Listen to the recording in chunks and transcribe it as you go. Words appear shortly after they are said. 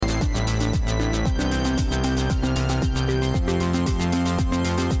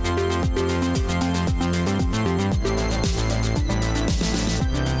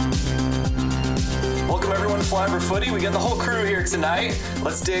Footy. We got the whole crew here tonight.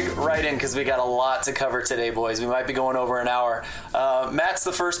 Let's dig right in because we got a lot to cover today, boys. We might be going over an hour. Matt's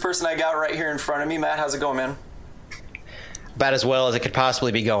the first person I got right here in front of me. Matt, how's it going, man? About as well as it could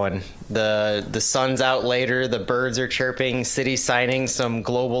possibly be going. The sun's out later. The birds are chirping. City signing some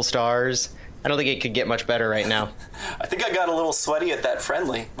global stars. I don't think it could get much better right now. I think I got a little sweaty at that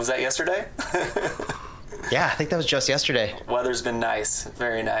friendly. Was that yesterday? Yeah, I think that was just yesterday. Weather's been nice.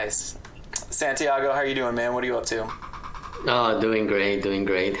 Very nice. Santiago, how are you doing, man? What are you up to? Oh, doing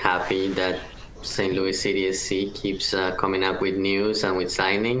great. Happy that St. Louis City SC keeps coming up with news and with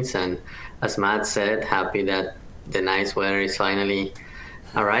signings. And as Matt said, happy that the nice weather is finally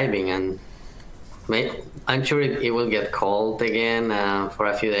arriving. And I'm sure it will get cold again for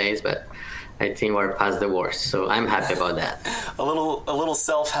a few days, but I think we're past the worst, so I'm happy about that. A little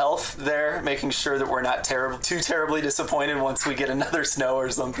self-health there, making sure that we're not too terribly disappointed once we get another snow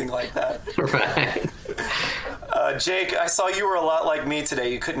or something like that. Right. Jake, I saw you were a lot like me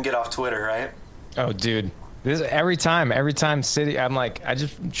today. You couldn't get off Twitter, right? Oh, dude. This every time City, I'm like, I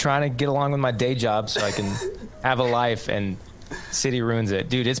just trying to get along with my day job so I can have a life, and City ruins it.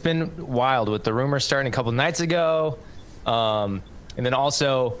 Dude, it's been wild with the rumors starting a couple nights ago. And then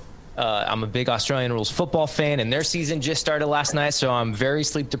also, I'm a big Australian rules football fan, and their season just started last night, so I'm very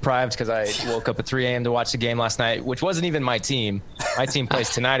sleep deprived because I woke up at 3 a.m. to watch the game last night, which wasn't even my team. My team plays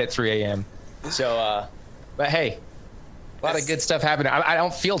tonight at 3 a.m. So, but hey, a lot of good stuff happening. I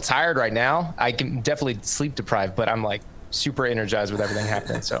don't feel tired right now. I can definitely sleep deprived, but I'm like super energized with everything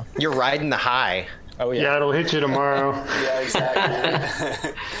happening. So you're riding the high. Oh yeah. Yeah, it'll hit you tomorrow. Yeah,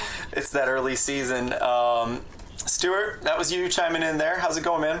 exactly. It's that early season. Stuart, that was you chiming in there. How's it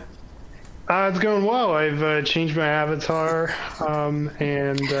going, man? It's going well. I've changed my avatar,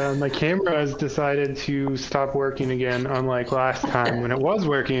 and my camera has decided to stop working again, unlike last time when it was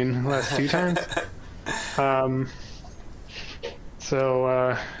working last 2 times.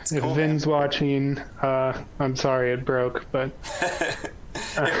 So if cool, Vin's watching, I'm sorry it broke, but...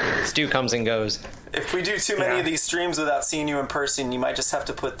 Stu comes and goes. If we do too many of these streams without seeing you in person, you might just have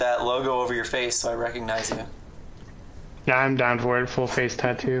to put that logo over your face so I recognize you. Yeah, I'm down for it. Full face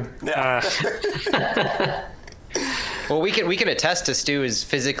tattoo. Yeah. Well, we can attest to Stu is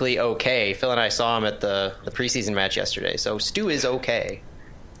physically okay. Phil and I saw him at the preseason match yesterday, so Stu is okay.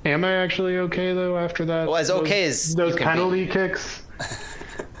 Am I actually okay though after that? Well, as okay as those you can penalty kicks.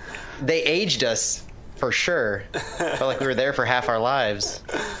 They aged us for sure. Felt like we were there for half our lives.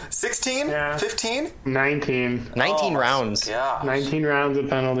 16? Yeah. 15? 19. 19 rounds. Yeah. 19 rounds of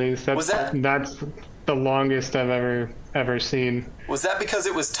penalties. That's the longest I've ever seen. Was that because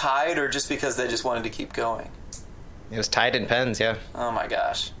it was tied or just because they just wanted to keep going? It was tied in pens, yeah. Oh my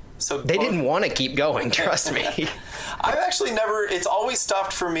gosh. So they didn't want to keep going, trust me. I've actually it's always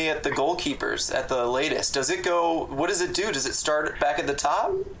stopped for me at the goalkeepers at the latest. Does it go, what does it do? Does it start back at the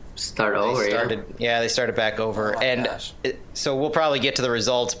top? Start over, they started back over. So we'll probably get to the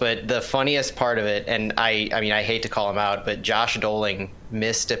results, but the funniest part of it, and I mean, I hate to call him out, but Josh Doling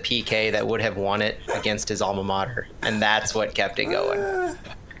missed a PK that would have won it against his alma mater, and that's what kept it going.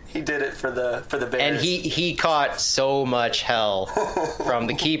 He did it for the Bears. And he caught so much hell from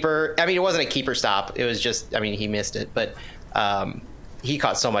the keeper. I mean, it wasn't a keeper stop. It was just, I mean, he missed it, but he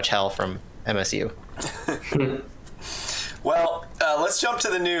caught so much hell from MSU. Well, let's jump to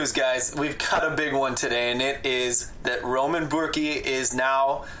the news, guys. We've got a big one today, and it is that Roman Burki is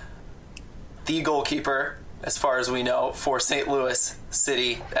now the goalkeeper, as far as we know, for St. Louis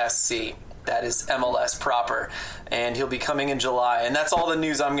City SC. That is MLS proper, and he'll be coming in July. And that's all the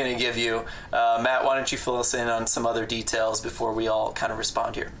news I'm going to give you. Matt, why don't you fill us in on some other details before we all kind of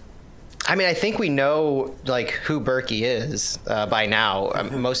respond here? I mean, I think we know who Burki is by now.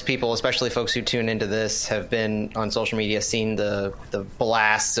 Most people, especially folks who tune into this, have been on social media, seen the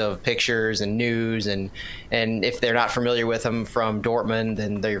blasts of pictures and news, and if they're not familiar with him from Dortmund,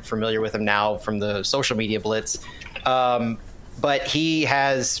 then they're familiar with him now from the social media blitz. But he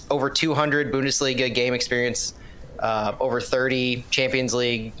has over 200 Bundesliga game experience, over 30 Champions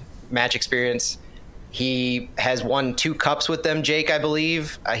League match experience. He has won 2 cups with them, Jake, I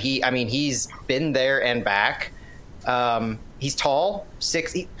believe. He's been there and back. He's tall.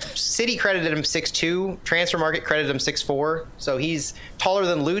 City credited him 6'2". Transfer Market credited him 6'4". So he's taller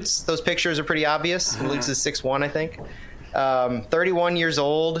than Lutz. Those pictures are pretty obvious. Lutz is 6'1", I think. 31 years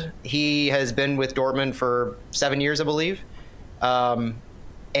old. He has been with Dortmund for 7 years, I believe.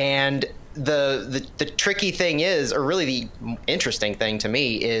 And the tricky thing is, or really the interesting thing to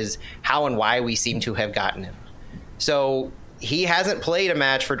me, is how and why we seem to have gotten him. So he hasn't played a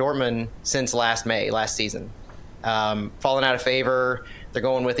match for Dortmund since last season. Fallen out of favor They're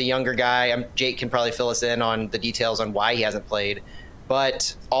going with a younger guy. Jake can probably fill us in on the details on why he hasn't played.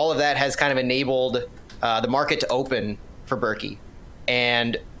 But all of that has kind of enabled the market to open for Burki.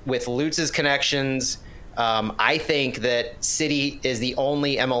 And with Lutz's connections, I think that City is the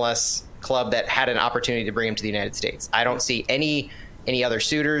only MLS club that had an opportunity to bring him to the United States. I don't see any other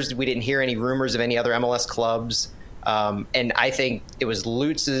suitors. We didn't hear any rumors of any other MLS clubs. And I think it was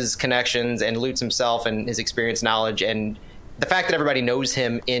Lutz's connections and Lutz himself and his experience, knowledge, and the fact that everybody knows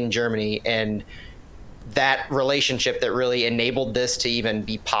him in Germany and that relationship that really enabled this to even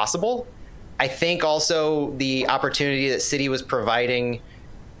be possible. I think also the opportunity that City was providing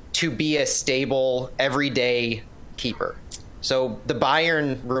to be a stable, everyday keeper. So the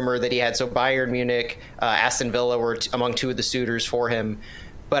Bayern rumor that he had, so Bayern Munich, Aston Villa were among two of the suitors for him.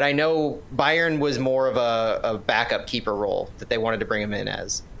 But I know Bayern was more of a backup keeper role that they wanted to bring him in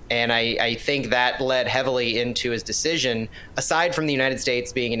as. And I think that led heavily into his decision, aside from the United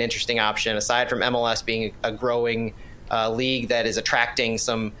States being an interesting option, aside from MLS being a growing league that is attracting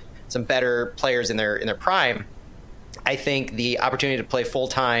some better players in their prime. I think the opportunity to play full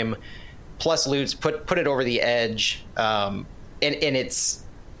time plus Lutz put it over the edge. And it's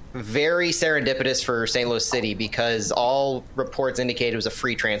very serendipitous for St. Louis City because all reports indicate it was a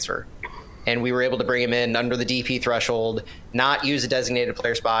free transfer. And we were able to bring him in under the DP threshold, not use a designated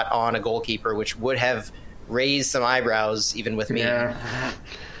player spot on a goalkeeper, which would have raised some eyebrows even with me. Yeah.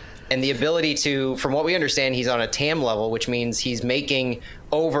 And the ability to, from what we understand, he's on a TAM level, which means he's making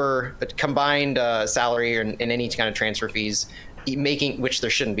over a combined salary and any kind of transfer fees, which there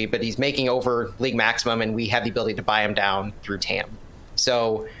shouldn't be, but he's making over league maximum, and we have the ability to buy him down through TAM.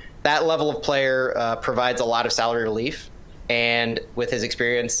 So that level of player provides a lot of salary relief. And with his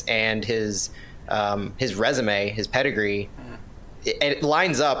experience and his resume, his pedigree, it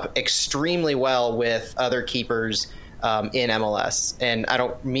lines up extremely well with other keepers in MLS. And I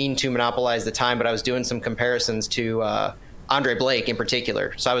don't mean to monopolize the time, but I was doing some comparisons to Andre Blake in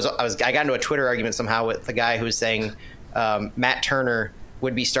particular. So I got into a Twitter argument somehow with the guy who was saying Matt Turner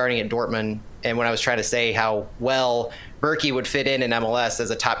would be starting at Dortmund. And when I was trying to say how well Burki would fit in MLS as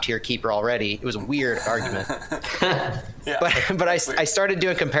a top tier keeper already, it was a weird argument. Yeah. But I started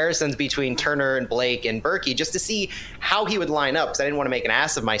doing comparisons between Turner and Blake and Burki just to see how he would line up, because I didn't want to make an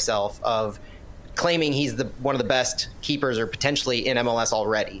ass of myself of claiming he's one of the best keepers or potentially in MLS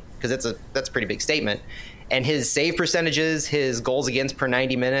already, because that's a pretty big statement. And his save percentages, his goals against per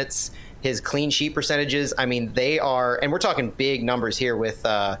 90 minutes, his clean sheet percentages, I mean, they are, and we're talking big numbers here with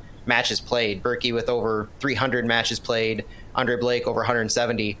matches played. Burki with over 300 matches played, Andre Blake over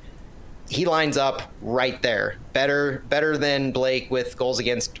 170. He lines up right there. Better than Blake with goals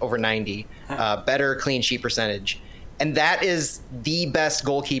against over 90. Better clean sheet percentage. And that is the best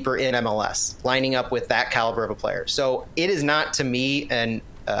goalkeeper in MLS, lining up with that caliber of a player. So it is not, to me, an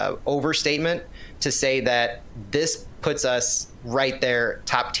overstatement to say that this puts us right there,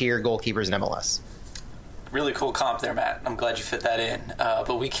 top tier goalkeepers in MLS. Really cool comp there, Matt. I'm glad you fit that in.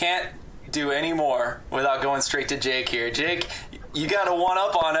 But we can't do any more without going straight to Jake here. Jake, you got a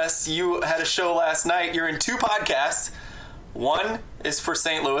one-up on us. You had a show last night. You're in two podcasts. One is for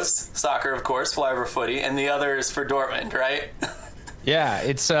St. Louis soccer, of course, Flyover Footy, and the other is for Dortmund, right? Yeah,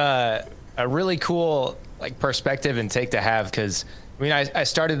 it's a really cool perspective and take to have, because I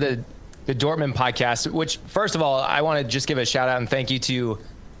started the Dortmund podcast, which, first of all, I want to just give a shout out and thank you to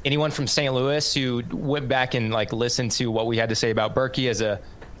anyone from St. Louis who went back and listened to what we had to say about Burki as a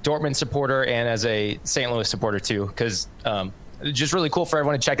Dortmund supporter and as a St. Louis supporter too, because just really cool for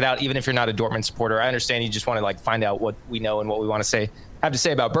everyone to check it out, even if you're not a Dortmund supporter. I understand you just want to find out what we know and what we want to have to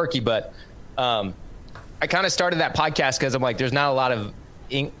say about Burki, but I kind of started that podcast because I'm there's not a lot of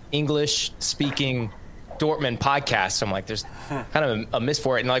English speaking Dortmund podcasts. So I'm there's kind of a miss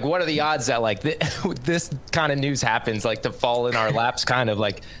for it. And what are the odds that this kind of news happens, to fall in our laps, kind of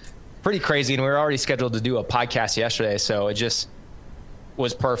pretty crazy. And we were already scheduled to do a podcast yesterday. So it just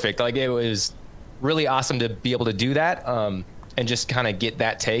was perfect. It was really awesome to be able to do that and just kind of get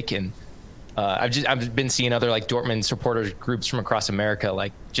that take. And I've been seeing other Dortmund supporter groups from across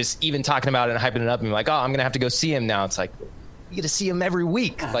America, just even talking about it and hyping it up and oh, I'm going to have to go see him now. It's you get to see him every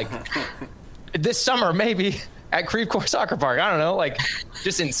week. This summer, maybe at Creve Coeur Soccer Park. I don't know,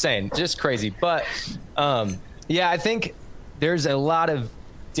 just insane, just crazy. But yeah, I think there's a lot of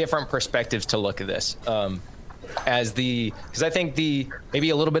different perspectives to look at this. Because I think maybe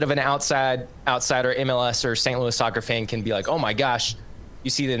a little bit of an outsider MLS or St. Louis soccer fan can be oh my gosh, you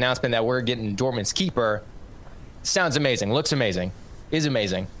see the announcement that we're getting Dortmund's keeper. Sounds amazing, looks amazing, is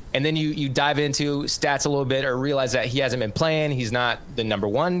amazing. And then you dive into stats a little bit or realize that he hasn't been playing. He's not the number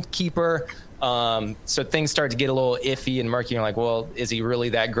one keeper. So things start to get a little iffy and murky. You're like, well, is he really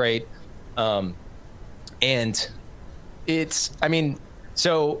that great? And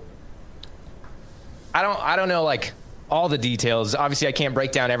so I don't know, like, all the details. Obviously, I can't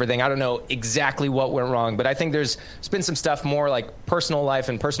break down everything. I don't know exactly what went wrong, but I think there's been some stuff more like personal life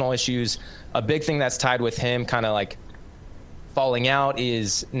and personal issues. A big thing that's tied with him kind of like falling out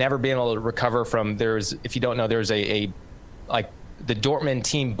is never being able to recover from, if you don't know, there's the Dortmund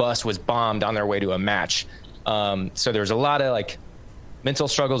team bus was bombed on their way to a match. So there's a lot of like mental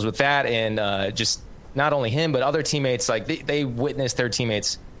struggles with that, and just not only him, but other teammates, like they witnessed their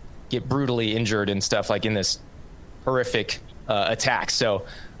teammates get brutally injured and stuff, like in this horrific attack. So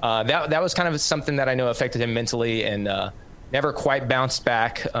that was kind of something that I know affected him mentally, and never quite bounced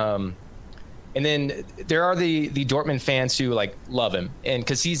back. And then there are the Dortmund fans who like love him, and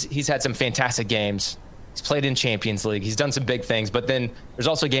because he's had some fantastic games. He's played in Champions League. He's done some big things, but then there's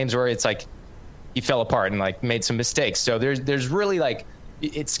also games where it's like he fell apart and like made some mistakes. So there's really like,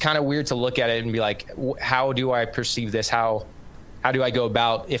 it's kind of weird to look at it and be like, how do I perceive this? How do I go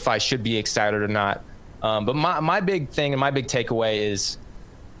about if I should be excited or not? But my big thing and my big takeaway is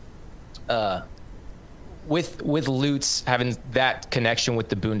with Lutz having that connection with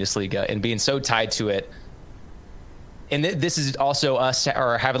the Bundesliga and being so tied to it. And this is also us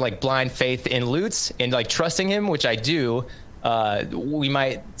or having like blind faith in Lutz and like trusting him, which I do. We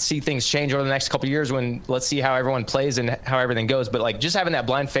might see things change over the next couple of years when let's see how everyone plays and how everything goes. But like just having that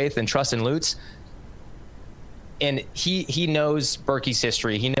blind faith and trust in Lutz. And he knows Burki's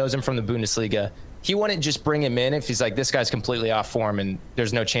history. He knows him from the Bundesliga. He wouldn't just bring him in if he's like, this guy's completely off form and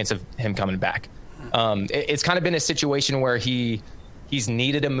there's no chance of him coming back. It's kind of been a situation where he's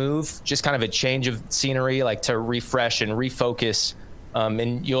needed a move, just kind of a change of scenery, like to refresh and refocus.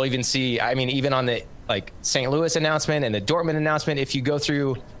 And you'll even see, I mean, even on the like St. Louis announcement and the Dortmund announcement, if you go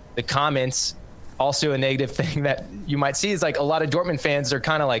through the comments, also a negative thing that you might see is like a lot of Dortmund fans are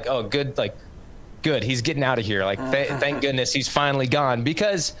kind of like, oh, good, he's getting out of here. Like, thank goodness he's finally gone,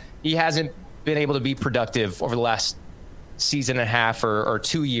 because he hasn't been able to be productive over the last season and a half or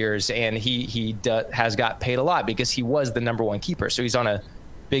 2 years, and he has got paid a lot because he was the number one keeper. So he's on a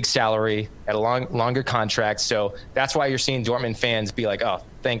big salary at a longer contract. So that's why you're seeing Dortmund fans be like, oh,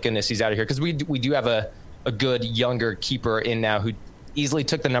 thank goodness he's out of here, because we do have a good younger keeper in now who easily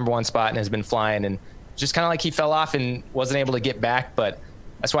took the number one spot and has been flying, and just kind of like he fell off and wasn't able to get back. But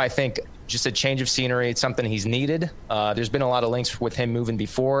that's why I think just a change of scenery, it's something he's needed. There's been a lot of links with him moving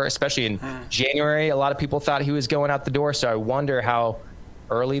before, especially in January. A lot of people thought he was going out the door. So I wonder how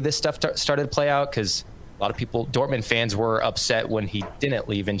early this stuff started to play out, because a lot of people, Dortmund fans, were upset when he didn't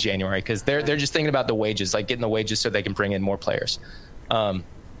leave in January, because they're just thinking about the wages, like getting the wages so they can bring in more players.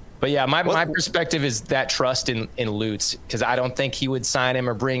 But yeah, my perspective is that trust in Lutz, because I don't think he would sign him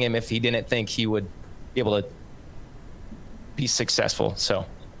or bring him if he didn't think he would be able to be successful. So.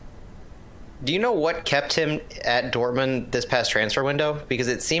 Do you know what kept him at Dortmund this past transfer window? Because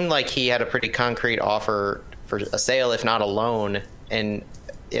it seemed like he had a pretty concrete offer for a sale, if not a loan, and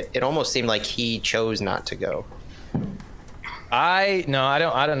it almost seemed like he chose not to go. I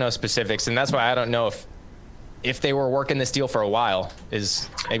don't know specifics, and that's why I don't know if they were working this deal for a while, is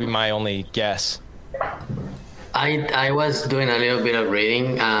maybe my only guess. I was doing a little bit of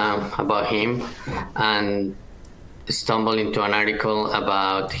reading about him and stumbled into an article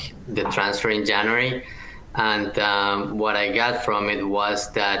about the transfer in January, and what I got from it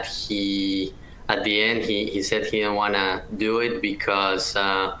was that he, at the end, he said he didn't want to do it because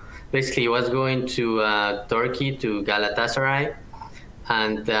basically he was going to Turkey, to Galatasaray,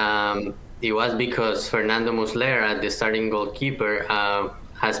 and it was because Fernando Muslera, the starting goalkeeper,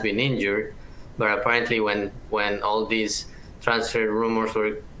 has been injured. But apparently when all these transfer rumors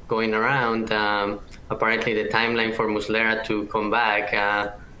were going around, apparently the timeline for Muslera to come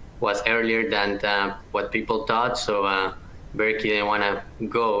back was earlier than what people thought. So Burki didn't want to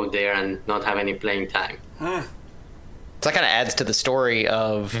go there and not have any playing time. So that kind of adds to the story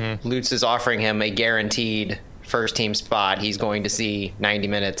of Lutz is offering him a guaranteed first team spot. He's going to see 90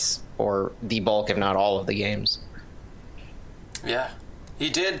 minutes or the bulk, if not all, of the games. Yeah.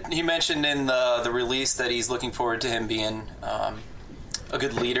 He mentioned in the release that he's looking forward to him being a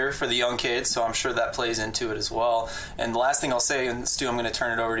good leader for the young kids, so I'm sure that plays into it as well. And the last thing I'll say, and Stu, I'm going to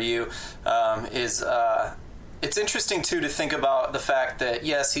turn it over to you, is it's interesting, too, to think about the fact that,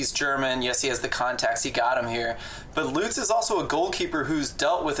 yes, he's German, yes, he has the contacts, he got him here, but Lutz is also a goalkeeper who's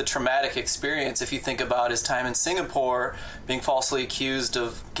dealt with a traumatic experience. If you think about his time in Singapore, being falsely accused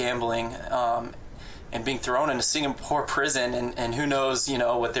of gambling, and being thrown into Singapore prison, and who knows,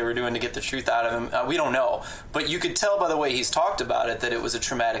 what they were doing to get the truth out of him. We don't know. But you could tell by the way he's talked about it that it was a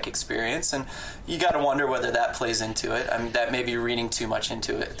traumatic experience, and you got to wonder whether that plays into it. I mean, that may be reading too much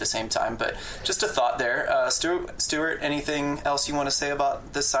into it at the same time, but just a thought there. Stuart, anything else you want to say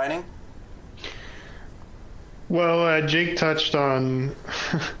about this signing? Well, Jake touched on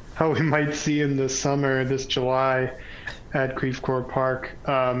how we might see him this summer, this July, at Creve Coeur Park.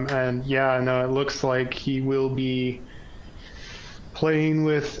 And yeah, no, it looks like he will be playing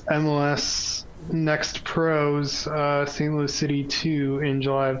with MLS Next Pros, St. Louis City 2 in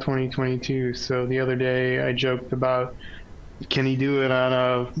July of 2022. So the other day I joked about, can he do it on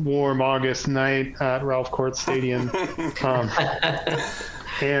a warm August night at Ralph Court Stadium?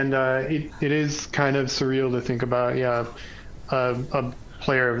 And it is kind of surreal to think about, a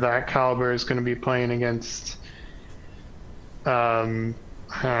player of that caliber is going to be playing against, I don't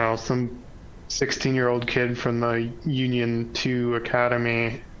know, some 16-year-old kid from the Union 2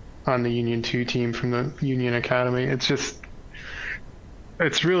 Academy on the Union 2 team from the Union Academy. It's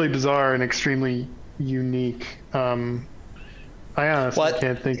really bizarre and extremely unique. I honestly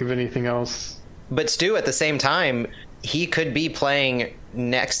can't think of anything else. But Stu, at the same time, he could be playing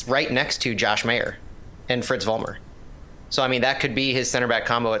right next to Josh Mayer and Fritz Vollmer. So, I mean, that could be his center back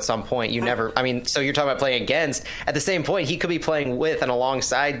combo at some point. So you're talking about playing against. At the same point, he could be playing with and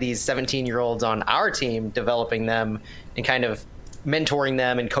alongside these 17-year-olds on our team, developing them and kind of mentoring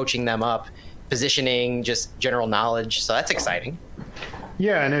them and coaching them up, positioning, just general knowledge. So that's exciting.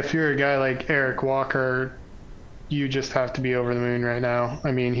 Yeah, and if you're a guy like Eric Walker, you just have to be over the moon right now.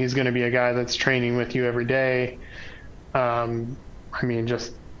 I mean, he's going to be a guy that's training with you every day. I mean,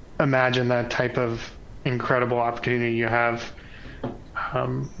 just imagine that type of incredible opportunity you have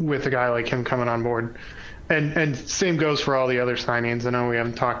with a guy like him coming on board. And same goes for all the other signings. I know we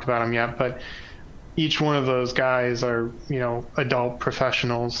haven't talked about them yet, but each one of those guys are, adult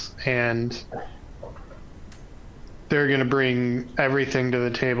professionals, and they're going to bring everything to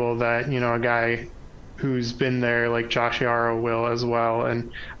the table that, a guy who's been there like Josh Yarrow will as well.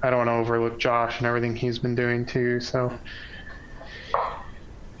 And I don't want to overlook Josh and everything he's been doing too. So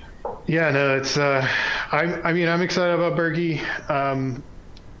yeah, no, it's I'm excited about Burki.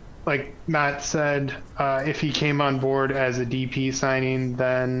 Like Matt said, if he came on board as a DP signing,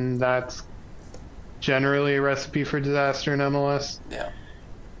 then that's generally a recipe for disaster in MLS. Yeah.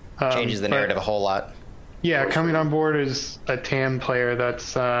 Changes the narrative a whole lot. Yeah, coming on board as a TAM player,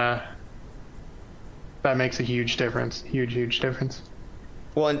 that makes a huge difference. Huge difference.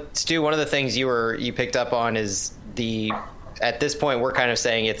 Well, and Stu, one of the things you picked up on is at this point, we're kind of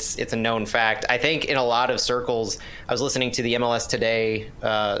saying it's a known fact. I think in a lot of circles, I was listening to the MLS Today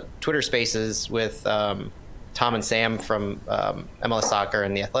Twitter Spaces with Tom and Sam from MLS Soccer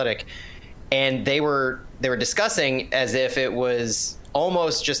and The Athletic, and they were discussing as if it was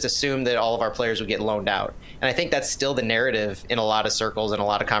almost just assumed that all of our players would get loaned out. And I think that's still the narrative in a lot of circles and a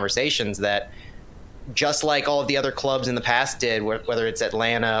lot of conversations, that just like all of the other clubs in the past did, whether it's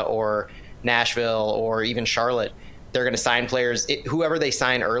Atlanta or Nashville or even Charlotte, they're going to sign players. Whoever they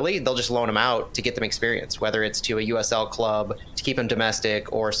sign early, they'll just loan them out to get them experience, whether it's to a USL club to keep them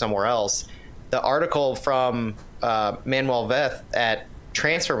domestic or somewhere else. The article from Manuel Veth at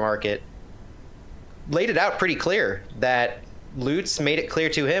Transfer Market laid it out pretty clear that Lutz made it clear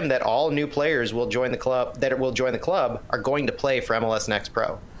to him that all new players will join the club are going to play for MLS Next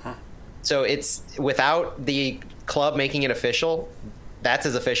Pro. So it's, without the club making it official, that's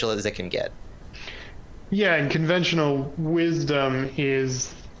as official as it can get. Yeah, and conventional wisdom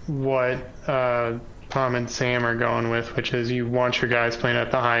is what Tom and Sam are going with, which is you want your guys playing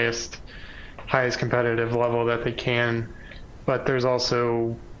at the highest competitive level that they can. But there's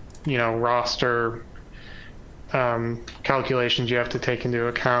also, roster calculations you have to take into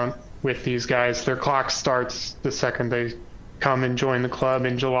account with these guys. Their clock starts the second they come and join the club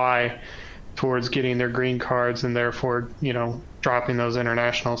in July towards getting their green cards, and therefore, dropping those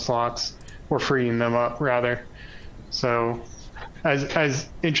international slots, or freeing them up rather. So as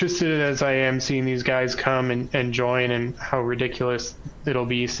interested as I am seeing these guys come and join, and how ridiculous it'll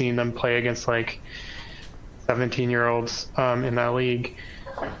be seeing them play against like 17-year-olds in that league,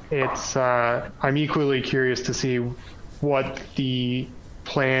 it's I'm equally curious to see what the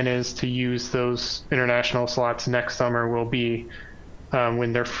plan is to use those international slots next summer will be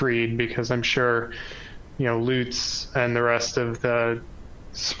when they're freed, because I'm sure Lutz and the rest of the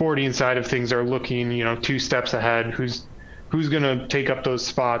sporting side of things are looking 2 steps ahead. Who's going to take up those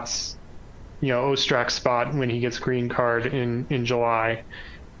spots, Ostrak's spot when he gets green card in July,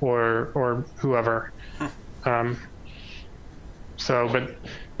 or whoever. But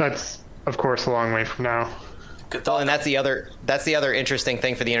that's of course, a long way from now. Good Well, thought. and that's the other interesting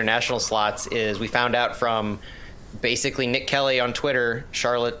thing for the international slots is we found out from basically Nick Kelly on Twitter,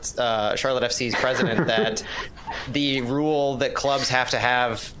 Charlotte FC's president, that the rule that clubs have to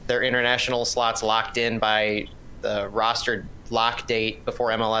have their international slots locked in by the roster lock date before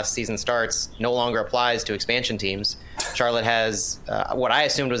MLS season starts no longer applies to expansion teams. Charlotte has what I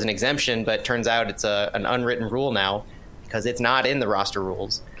assumed was an exemption, but turns out it's an unwritten rule now because it's not in the roster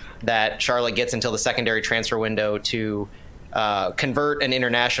rules that Charlotte gets until the secondary transfer window to convert an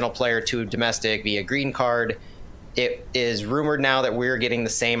international player to domestic via green card. It is rumored now that we're getting the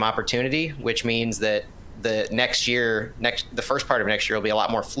same opportunity, which means that the first part of next year will be a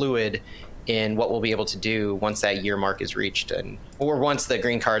lot more fluid in what we'll be able to do once that year mark is reached or once the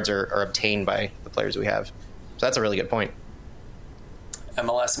green cards are obtained by the players we have. So that's a really good point.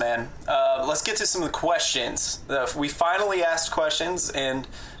 MLS, man. Let's get to some of the questions. We finally asked questions and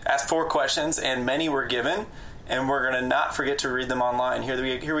asked 4 questions, and many were given, and we're going to not forget to read them online.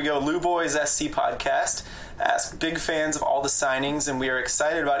 Here we go. Lou Boys SC Podcast asked, big fans of all the signings, and we are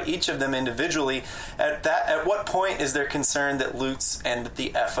excited about each of them individually. At what point is there concern that Lutz and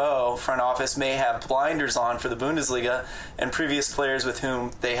the FO front office may have blinders on for the Bundesliga and previous players with whom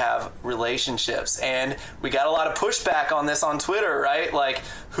they have relationships? And we got a lot of pushback on this on Twitter, right? Like,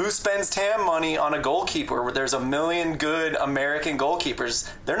 who spends TAM money on a goalkeeper where there's a million good American goalkeepers?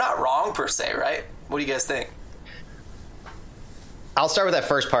 They're not wrong per se, right? What do you guys think? I'll start with that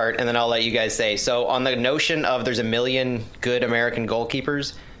first part, and then I'll let you guys say. So on the notion of there's a million good American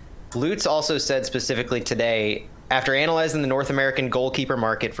goalkeepers, Lutz also said specifically today, after analyzing the North American goalkeeper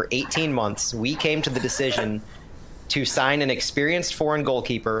market for 18 months, we came to the decision to sign an experienced foreign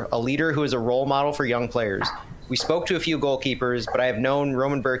goalkeeper, a leader who is a role model for young players. We spoke to a few goalkeepers, but I have known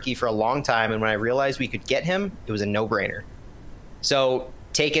Roman Burki for a long time, and when I realized we could get him, it was a no-brainer. So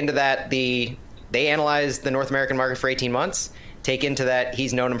take into that they analyzed the North American market for 18 months. Take into that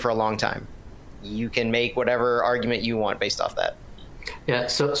he's known him for a long time. You can make whatever argument you want based off that. Yeah,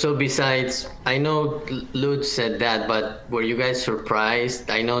 so besides, I know Lutz said that, but were you guys surprised?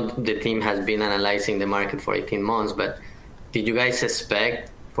 I know the team has been analyzing the market for 18 months, but did you guys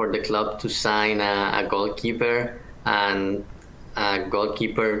expect for the club to sign a goalkeeper and a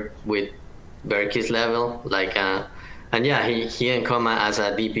goalkeeper with Burki's level? And yeah, he didn't come as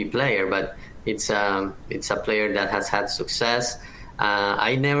a DP player, but it's a player that has had success.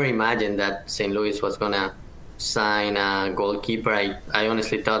 I never imagined that St. Louis was going to sign a goalkeeper. I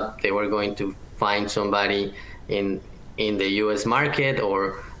honestly thought they were going to find somebody in the U.S. market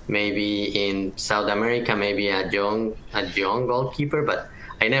or maybe in South America, maybe a young goalkeeper. But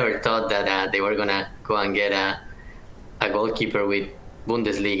I never thought that they were going to go and get a goalkeeper with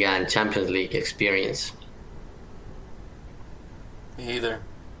Bundesliga and Champions League experience. Me either.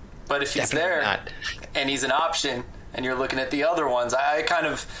 But if he's Definitely there not. and he's an option and you're looking at the other ones,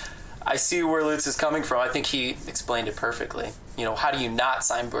 I see where Lutz is coming from. I think he explained it perfectly. You know, how do you not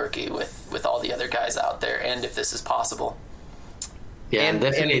sign Burki with all the other guys out there, and if this is possible? Yeah, and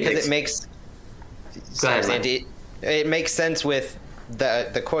definitely. because it makes Sandy, it makes sense with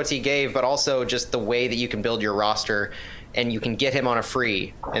the quotes he gave, but also just the way that you can build your roster and you can get him on a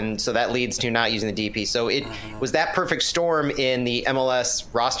free. And so that leads to not using the DP. So it was that perfect storm in the MLS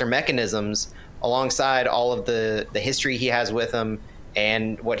roster mechanisms alongside all of the history he has with him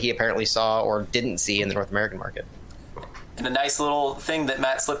and what he apparently saw or didn't see in the North American market. And a nice little thing that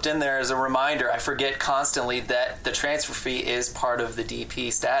Matt slipped in there as a reminder, I forget constantly that the transfer fee is part of the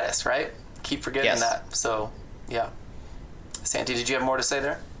DP status, right? Keep forgetting that. So, yeah. Santi, did you have more to say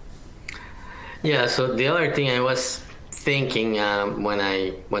there? Yeah, so the other thing I was thinking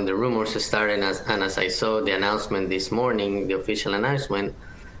when the rumors started and as I saw the announcement this morning, the official announcement,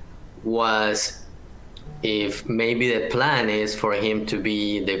 was if maybe the plan is for him to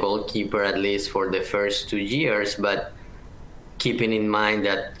be the goalkeeper at least for the first 2 years, but keeping in mind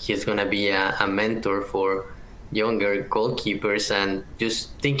that he's going to be a mentor for younger goalkeepers, and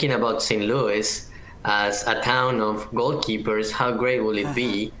just thinking about St. Louis as a town of goalkeepers, how great will it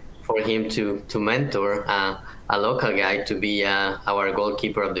be for him to mentor a local guy to be our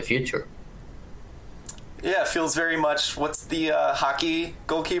goalkeeper of the future? Yeah, it feels very much. What's the hockey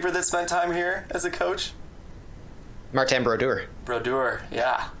goalkeeper that spent time here as a coach? Martin Brodeur. Brodeur,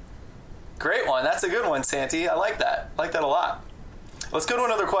 yeah. Great one. That's a good one, Santi. I like that. I like that a lot. Let's go to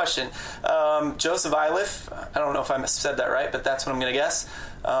another question. Joseph Iliff, I don't know if I said that right, but that's what I'm going to guess.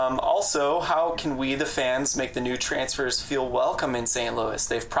 Also, how can we, the fans, make the new transfers feel welcome in St. Louis?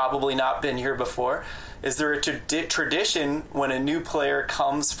 They've probably not been here before. Is there a tradition when a new player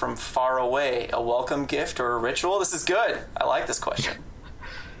comes from far away, a welcome gift or a ritual? This is good. I like this question.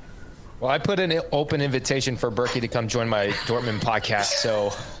 Well, I put an open invitation for Burki to come join my Dortmund podcast,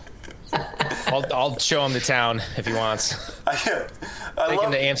 so I'll show him the town if he wants. Take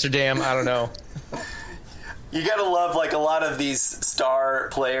him to Amsterdam. I don't know. You gotta love, like, a lot of these star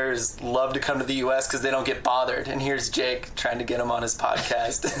players love to come to the U.S. because they don't get bothered. And here's Jake trying to get him on his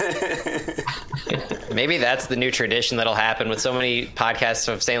podcast. Maybe that's the new tradition that'll happen with so many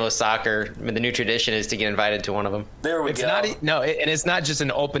podcasts of St. Louis soccer. I mean, the new tradition is to get invited to one of them. There we go. And it's not just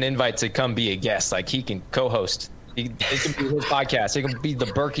an open invite to come be a guest. Like, he can co-host. It can be his podcast. It can be the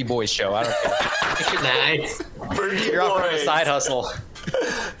Burki Boys show. I don't care. Nice. You're off on a side hustle.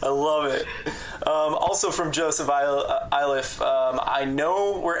 I love it. Also from Joseph Iliff, I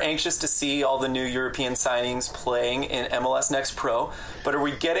know we're anxious to see all the new European signings playing in MLS Next Pro, but are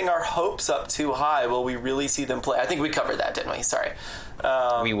we getting our hopes up too high? Will we really see them play? I think we covered that, didn't we? Sorry.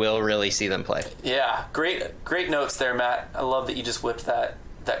 We will really see them play. Yeah, great notes there, Matt. I love that you just whipped that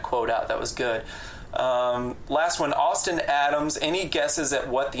quote out. That was good. Last one, Austin Adams. Any guesses at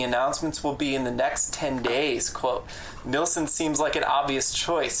what the announcements will be in the next 10 days? Quote, Nilsson seems like an obvious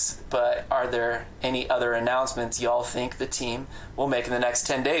choice, but are there any other announcements y'all think the team will make in the next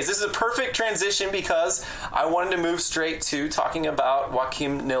 10 days? This is a perfect transition because I wanted to move straight to talking about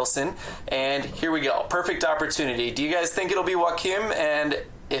Joachim Nilsson, and here we go. Perfect opportunity. Do you guys think it'll be Joachim? And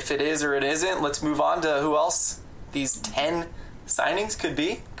if it is or it isn't, let's move on to who else these 10 signings could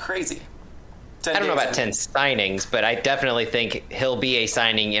be. Crazy. I don't know about 10 signings, but I definitely think he'll be a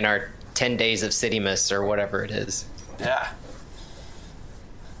signing in our 10 days of Citymas or whatever it is. Yeah.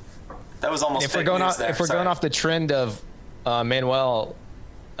 That was almost if we're going off the trend of Manuel,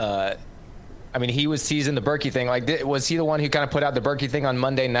 I mean, he was teasing the Burki thing. Like, was he the one who kind of put out the Burki thing on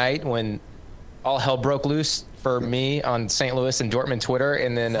Monday night when all hell broke loose for me on St. Louis and Dortmund Twitter?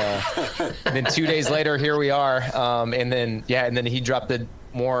 And then, then 2 days later, here we are. And then he dropped the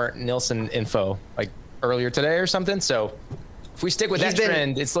more Nilsson info like earlier today or something. So if we stick with that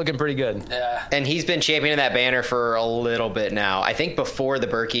trend, it's looking pretty good. Yeah. And he's been championing that banner for a little bit now. I think before the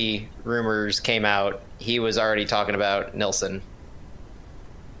Burki rumors came out, he was already talking about Nilsson.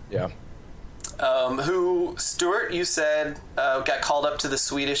 Yeah. Who, Stuart, you said got called up to the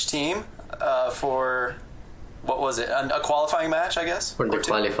Swedish team for, what was it, a qualifying match, I guess? For the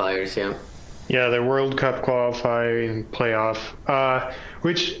qualifiers, yeah. Yeah, the World Cup qualifying playoff,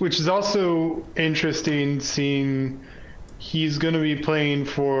 which is also interesting, seeing he's going to be playing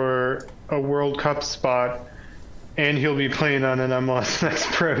for a World Cup spot, and he'll be playing on an MLS Next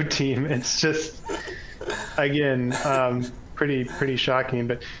Pro team. It's just, again, pretty shocking.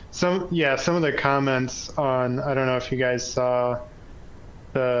 But some of the comments on, I don't know if you guys saw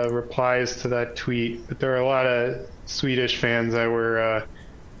the replies to that tweet, but there are a lot of Swedish fans that were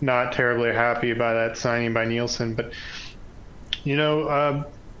not terribly happy by that signing by Nilsson. But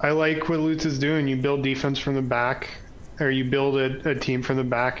I like what Lutz is doing. You build defense from the back, or you build a team from the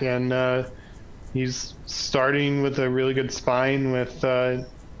back, and he's starting with a really good spine with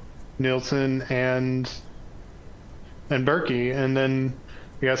Nilsson and Burki, and then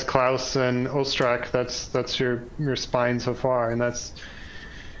I guess Klaus and Ostrak. That's your spine so far,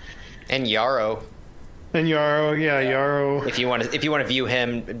 and Yarrow. And Yarrow, yeah, Yarrow. If you want to view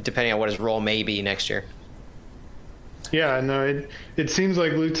him, depending on what his role may be next year. Yeah, no, it seems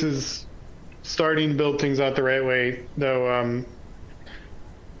like Lutz is starting to build things out the right way, though.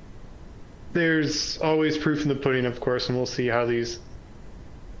 There's always proof in the pudding, of course, and we'll see how these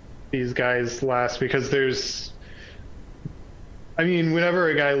guys last, because whenever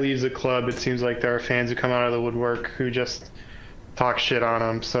a guy leaves a club, it seems like there are fans who come out of the woodwork who just talk shit on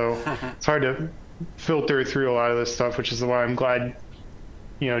him. So it's hard to filter through a lot of this stuff, which is why I'm glad,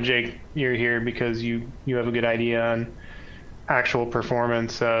 Jake, you're here, because you have a good idea on actual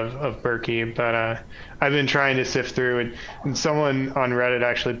performance of Burki. But I've been trying to sift through, and someone on Reddit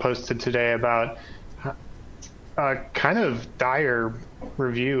actually posted today about a kind of dire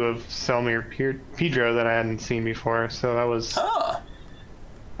review of Selmir Pedro that I hadn't seen before. So that was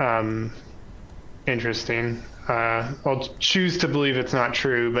interesting. I'll choose to believe it's not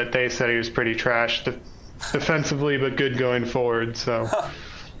true, but they said he was pretty trash defensively, but good going forward. So,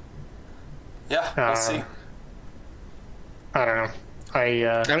 yeah, we'll see. I don't know.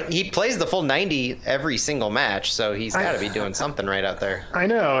 I mean, he plays the full 90 every single match, so he's got to be doing something right out there. I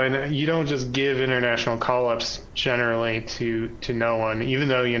know, and you don't just give international call-ups generally to no one, even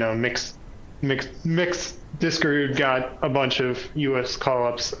though Mix Diskerud got a bunch of U.S.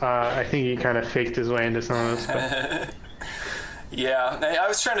 call-ups. I think he kind of faked his way into some of this. But. Yeah, I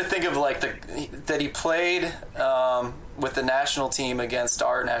was trying to think of that he played with the national team against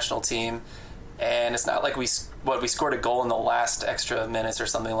our national team, and it's not like we scored a goal in the last extra minutes or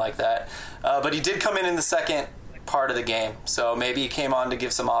something like that. But he did come in the second part of the game, so maybe he came on to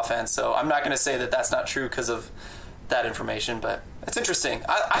give some offense. So I'm not going to say that that's not true because of that information, but it's interesting.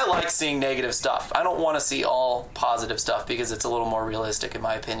 I like seeing negative stuff. I don't want to see all positive stuff because it's a little more realistic, in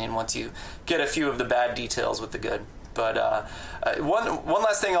my opinion, once you get a few of the bad details with the good. But one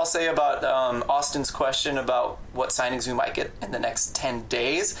last thing I'll say about Austin's question about what signings we might get in the next 10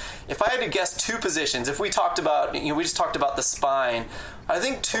 days. If I had to guess two positions, if we talked about, we just talked about the spine, I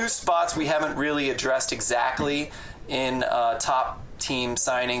think two spots we haven't really addressed exactly in top team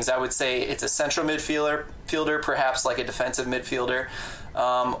signings. I would say it's a central midfielder, perhaps like a defensive midfielder,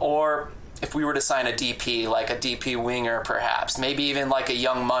 or if we were to sign a DP, like a DP winger perhaps, maybe even like a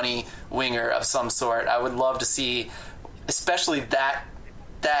young money winger of some sort. I would love to see, especially that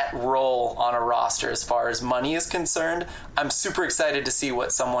role on a roster as far as money is concerned. I'm super excited to see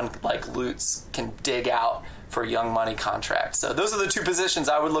what someone like Lutz can dig out for young money contracts. So those are the two positions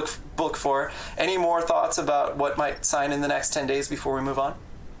I would look for. Any more thoughts about what might sign in the next 10 days before we move on?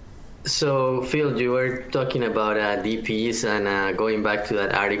 So, Phil, you were talking about DPs, and going back to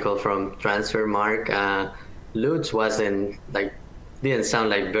that article from Transfermarkt, Lutz didn't sound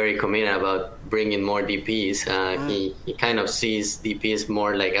like very committed about bringing more DPs. He kind of sees DPs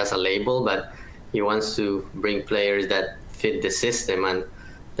more like as a label, but he wants to bring players that fit the system and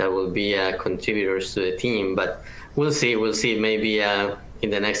that will be contributors to the team. But we'll see. Maybe in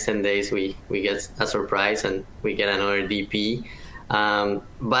the next 10 days we get a surprise and we get another DP.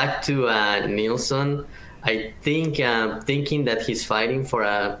 Back to Nilsson, I think thinking that he's fighting for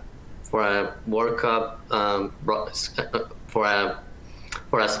a World Cup for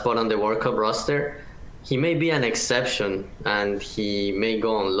a spot on the World Cup roster, he may be an exception and he may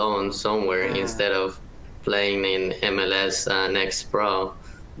go on loan somewhere instead of playing in MLS Next Pro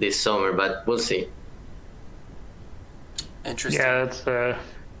this summer. But we'll see. Interesting. Yeah,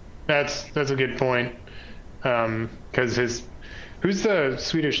 that's a good point. Because who's the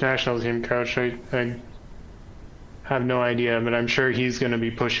Swedish national team coach? I have no idea, but I'm sure he's going to be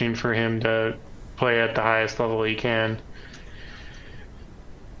pushing for him to play at the highest level he can.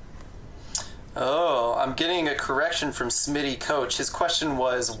 Oh, I'm getting a correction from Smitty Coach. His question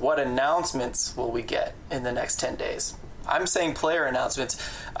was, what announcements will we get in the next 10 days? I'm saying player announcements.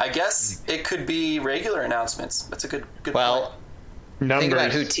 I guess it could be regular announcements. That's a good well, point. Think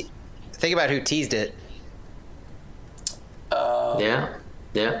about who teased it. Yeah.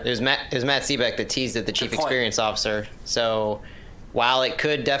 It was Matt Seebeck that teased it, the chief experience officer. So while it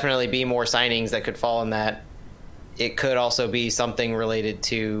could definitely be more signings that could fall in that, it could also be something related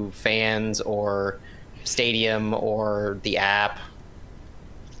to fans or stadium or the app.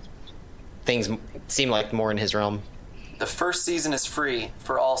 Things seem like more in his realm. The first season is free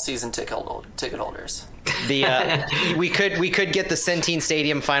for all season ticket holders. We could get the Centene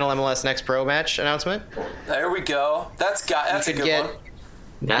Stadium final MLS Next Pro match announcement. There we go. That's a good one.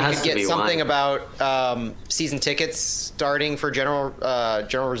 We could get something about season tickets starting for general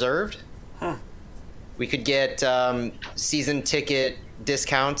reserved. We could get season ticket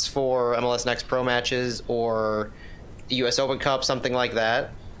discounts for MLS Next Pro matches or the U.S. Open Cup, something like that.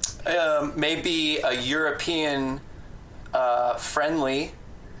 Maybe a European friendly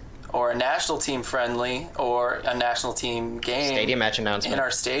or a national team friendly or a national team game. Stadium match announcement. In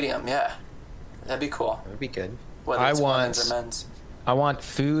our stadium, yeah. That'd be cool. That would be good. Whether it's women's or men's. I want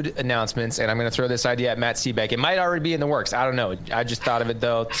food announcements, and I'm going to throw this idea at Matt Seebeck. It might already be in the works. I don't know. I just thought of it,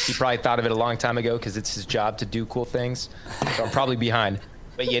 though. He probably thought of it a long time ago because it's his job to do cool things. So I'm probably behind.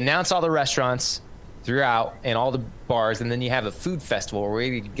 But you announce all the restaurants throughout and all the bars, and then you have a food festival where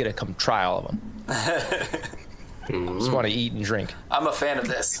you get to come try all of them. Just want to eat and drink. I'm a fan of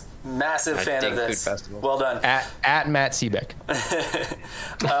this. Massive fan of this. Food festival. Well done. At Matt Seebeck.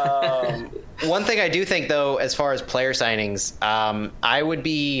 One thing I do think, though, as far as player signings, I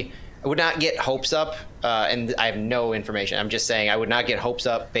would not get hopes up, and I have no information. I'm just saying I would not get hopes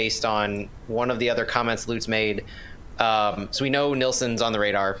up based on one of the other comments Lutz made. So we know Nilsson's on the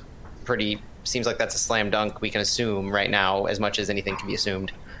radar. Seems like that's a slam dunk. We can assume right now as much as anything can be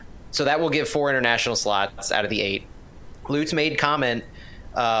assumed. So that will give 4 international slots out of the 8. Lutz made comment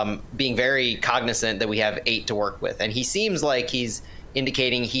being very cognizant that we have 8 to work with, and he seems like he's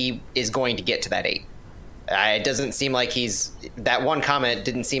indicating he is going to get to that 8. It doesn't seem like that one comment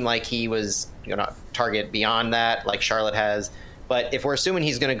didn't seem like he was target beyond that like Charlotte has. But if we're assuming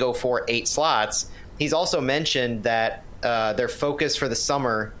he's going to go for 8 slots, he's also mentioned that their focus for the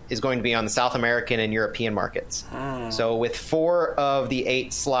summer is going to be on the South American and European markets. So with 4 of the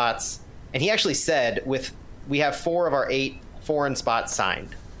 8 slots, and he actually said we have 4 of our 8 foreign spots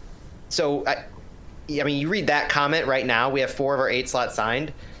signed. So I mean, you read that comment right now. We have 4 of our 8 slots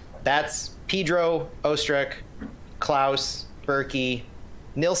signed. That's Pedro, Ostrek, Klaus, Burki.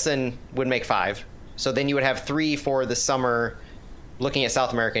 Nilsson would make 5. So then you would have 3 for the summer looking at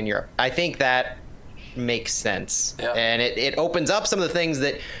South America and Europe. I think that makes sense. Yeah. And it opens up some of the things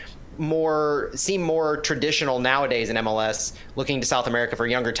that seem more traditional nowadays in MLS, looking to South America for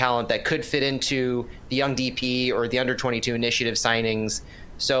younger talent that could fit into the young DP or the under 22 initiative signings.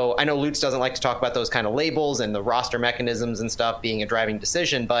 So I know Lutz doesn't like to talk about those kind of labels and the roster mechanisms and stuff being a driving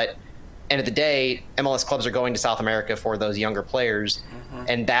decision, but end of the day, MLS clubs are going to South America for those younger players,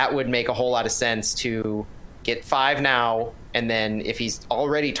 and that would make a whole lot of sense to get 5 now, and then if he's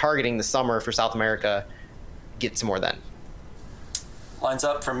already targeting the summer for South America, get some more then. Lines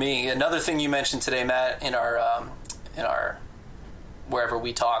up for me. Another thing you mentioned today, Matt, in our wherever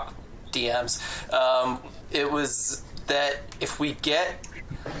we talk DMs, it was that if we get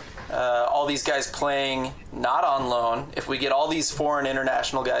all these guys playing not on loan, if we get all these foreign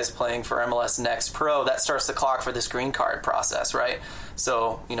international guys playing for MLS Next Pro, that starts the clock for this green card process, right?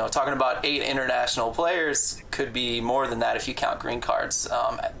 So, talking about 8 international players could be more than that if you count green cards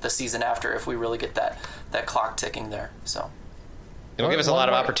the season after, if we really get that clock ticking there. So it'll give us a lot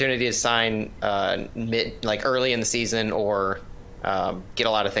of opportunity to sign early in the season, or get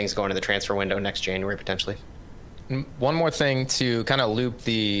a lot of things going in the transfer window next January potentially. One more thing to kind of loop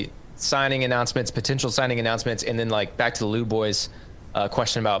the signing announcements, potential signing announcements, and then back to the Lou Boys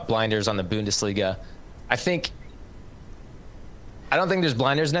question about blinders on the Bundesliga. I don't think there's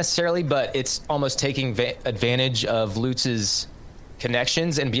blinders necessarily, but it's almost taking advantage of Lutz's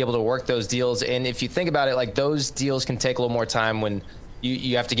connections and be able to work those deals. And if you think about it, those deals can take a little more time when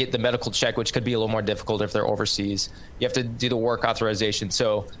you have to get the medical check, which could be a little more difficult if they're overseas. You have to do the work authorization.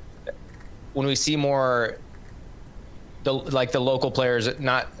 So when we see more the local players,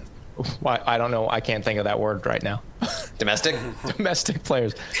 I don't know, I can't think of that word right now. Domestic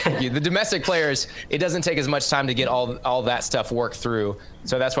players. The domestic players, it doesn't take as much time to get all that stuff worked through.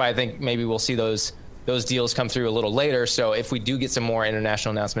 So that's why I think maybe we'll see those deals come through a little later. So if we do get some more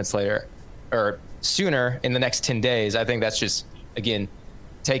international announcements later or sooner in the next 10 days, I think that's just, again,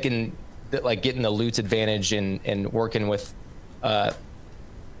 getting the Lutz advantage and working with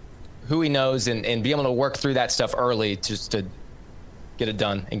who he knows and be able to work through that stuff early just to get it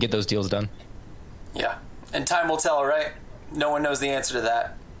done and get those deals done. Yeah. And time will tell, right? No one knows the answer to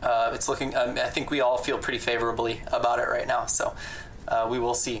that. It's looking, I think we all feel pretty favorably about it right now. So we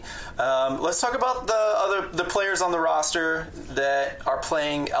will see. Let's talk about the players on the roster that are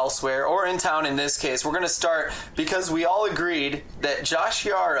playing elsewhere or in town in this case. We're going to start because we all agreed that Josh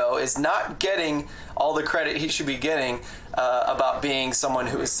Yarrow is not getting all the credit he should be getting about being someone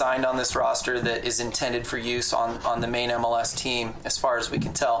who is signed on this roster that is intended for use on the main MLS team, as far as we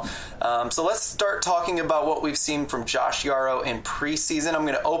can tell. So let's start talking about what we've seen from Josh Yarrow in preseason. I'm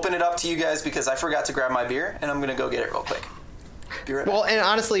going to open it up to you guys because I forgot to grab my beer, and I'm going to go get it real quick. Right. Well, and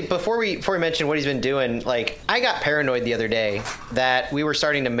honestly, before we mention what he's been doing, I got paranoid the other day that we were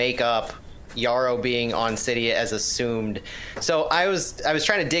starting to make up Yarrow being on City as assumed. So I was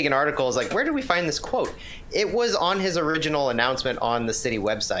trying to dig in articles, where did we find this quote? It was on his original announcement on the City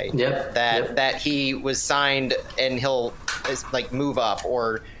website. That he was signed and he'll move up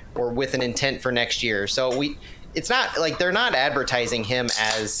or with an intent for next year. So it's not they're not advertising him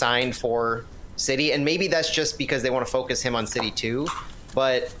as signed for City, and maybe that's just because they want to focus him on City too.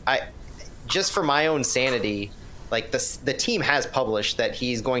 But just for my own sanity, the team has published that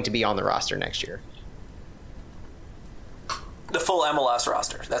he's going to be on the roster next year. The full MLS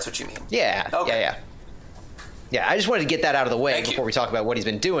roster. That's what you mean? Yeah. Okay. Yeah. I just wanted to get that out of the way before we talk about what he's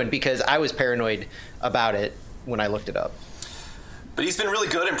been doing, because I was paranoid about it when I looked it up. But he's been really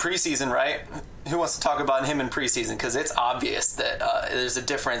good in preseason, right? Who wants to talk about him in preseason? Because it's obvious that there's a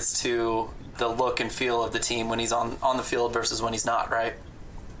difference to the look and feel of the team when he's on the field versus when he's not, right?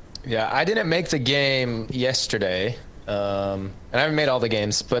 Yeah, I didn't make the game yesterday, and I haven't made all the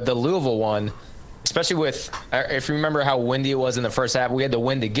games, but the Louisville one, especially with, if you remember how windy it was in the first half, we had the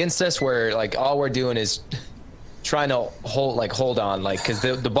wind against us where all we're doing is trying to hold on, because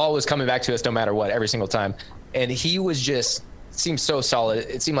the ball was coming back to us no matter what every single time, and he was just seemed so solid.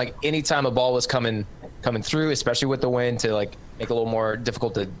 It seemed like any time a ball was coming through, especially with the wind, to make it a little more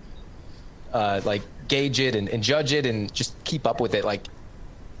difficult to gauge it and judge it and just keep up with it.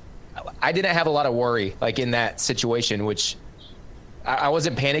 I didn't have a lot of worry in that situation, which I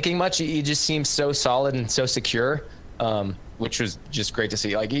wasn't panicking much. He just seemed so solid and so secure, which was just great to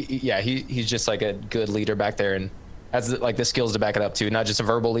see. He's just a good leader back there and has the skills to back it up too. Not just a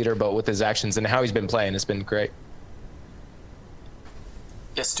verbal leader, but with his actions and how he's been playing. It's been great.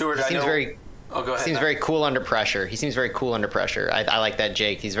 Yes, Stuart. He seems very Oh, go ahead. Seems very cool under pressure. He seems very cool under pressure. I like that,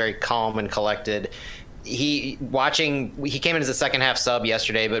 Jake. He's very calm and collected. He came in as a second half sub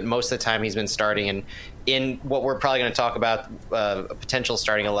yesterday, but most of the time he's been starting. And in what we're probably going to talk about, a potential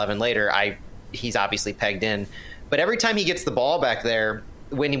starting 11 later, he's obviously pegged in. But every time he gets the ball back there,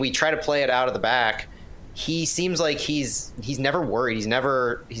 when we try to play it out of the back, he seems like he's never worried. He's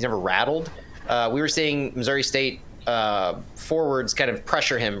never rattled. We were seeing Missouri State forwards kind of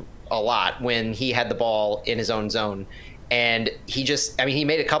pressure him a lot when he had the ball in his own zone. And he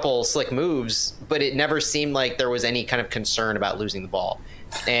made a couple slick moves, but it never seemed like there was any kind of concern about losing the ball.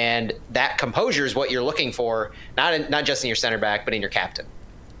 And that composure is what you're looking for, not just in your center back, but in your captain.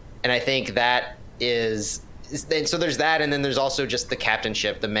 And I think that is so there's that, and then there's also just the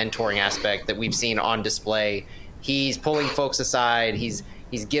captainship, the mentoring aspect that we've seen on display. He's pulling folks aside. He's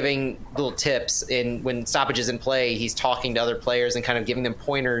giving little tips when stoppages in play. He's talking to other players and kind of giving them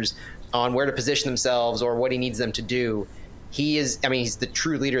pointers on where to position themselves or what he needs them to do. He's the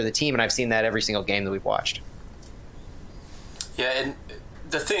true leader of the team, and I've seen that every single game that we've watched. Yeah, and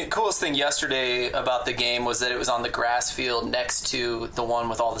the coolest thing yesterday about the game was that it was on the grass field next to the one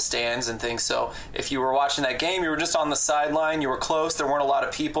with all the stands and things. So if you were watching that game, you were just on the sideline, you were close, there weren't a lot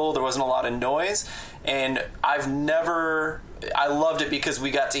of people, there wasn't a lot of noise. And I loved it because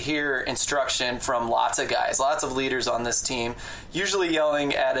we got to hear instruction from lots of guys, lots of leaders on this team, usually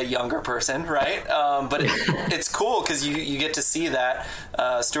yelling at a younger person, right? But it's cool because you get to see that.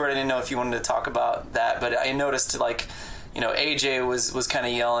 Stuart, I didn't know if you wanted to talk about that, but I noticed AJ was kind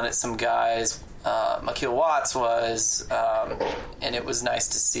of yelling at some guys. Makil Watts was, and it was nice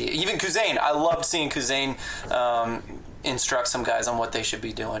to see. Even Kuzain, I loved seeing Kuzain instruct some guys on what they should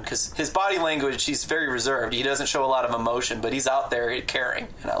be doing, because his body language, he's very reserved. He doesn't show a lot of emotion, but he's out there caring,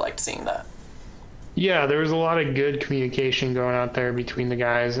 and I liked seeing that. Yeah, there was a lot of good communication going out there between the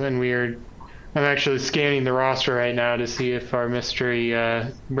guys, and I'm actually scanning the roster right now to see if our mystery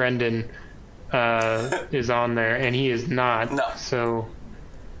Brendan is on there, and he is not. No. So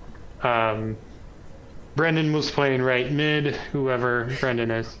Brendan was playing right mid, whoever Brendan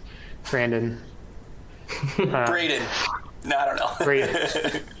is. Brandon. Braden. No, I don't know.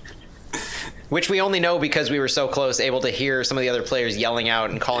 Braden. Which we only know because we were so close, able to hear some of the other players yelling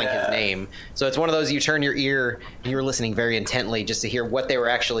out and calling his name. So it's one of those, you turn your ear and you were listening very intently just to hear what they were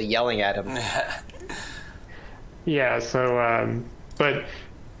actually yelling at him. Yeah, so, but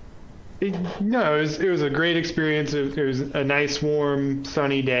it was a great experience. It was a nice, warm,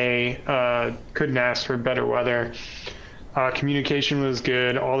 sunny day. Couldn't ask for better weather. Communication was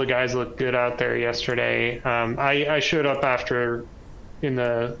good. All the guys looked good out there yesterday. I showed up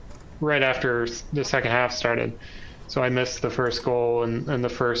right after the second half started, so I missed the first goal and the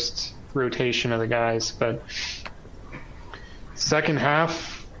first rotation of the guys. But second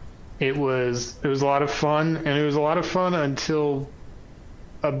half, it was a lot of fun, and it was a lot of fun until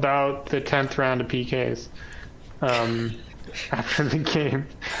about the 10th round of PKs after the game.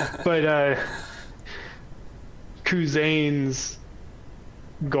 But Kuzain's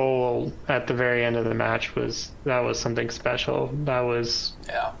goal at the very end of the match was something special. That was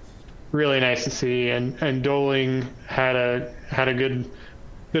really nice to see, and Doling had a good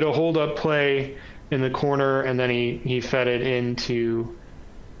bit of hold up play in the corner, and then he fed it into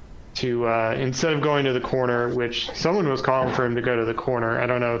instead of going to the corner, which someone was calling for him to go to the corner. I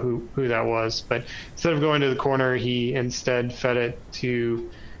don't know who that was, but instead of going to the corner, he instead fed it to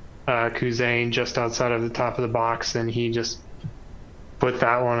Kuzain just outside of the top of the box, and he just put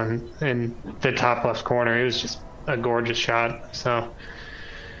that one in the top left corner. It was just a gorgeous shot. So,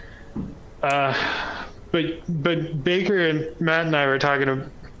 but Baker and Matt and I were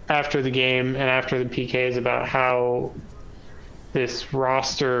talking after the game and after the PKs about how this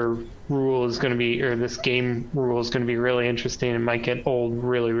roster rule is going to be, or this game rule is going to be really interesting and might get old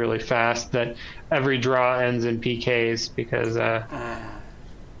really, really fast, that every draw ends in PKs, because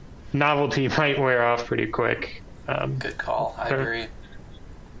novelty might wear off pretty quick. Good call. I agree.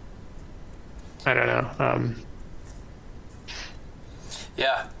 I don't know.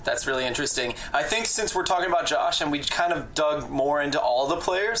 Yeah, that's really interesting. I think since we're talking about Josh and we kind of dug more into all the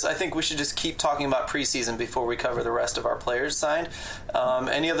players, I think we should just keep talking about preseason before we cover the rest of our players signed.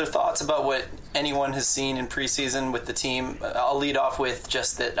 Any other thoughts about what anyone has seen in preseason with the team? I'll lead off with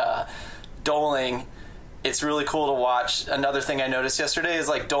just that Doling, it's really cool to watch. Another thing I noticed yesterday is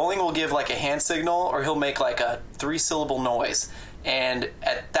Doling will give a hand signal, or he'll make a 3-syllable noise. And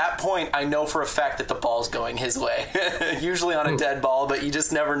at that point, I know for a fact that the ball's going his way. Usually on a dead ball, but you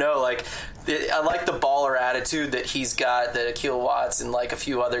just never know. I like the baller attitude that he's got, that Akil Watts and a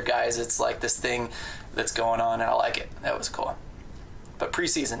few other guys. It's this thing that's going on, and I like it. That was cool. but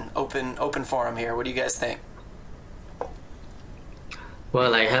preseason, open forum here. What do you guys think?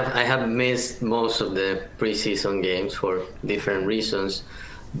 Well, I have missed most of the preseason games for different reasons,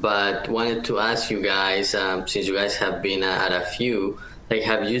 but wanted to ask you guys, since you guys have been at a few, like,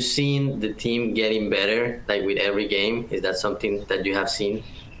 have you seen the team getting better, like, with every game? Is that something that you have seen?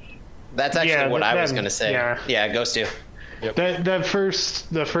 That's actually what I was going to say. Yeah, go Stu. Yep.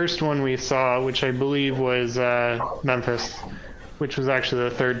 The first one we saw, which I believe was Memphis, which was actually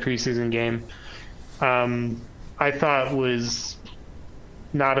the third preseason game, I thought was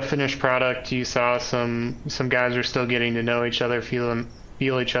not a finished product. You saw some guys are still getting to know each other, feel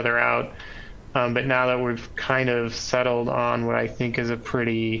each other out. But now that we've kind of settled on what I think is a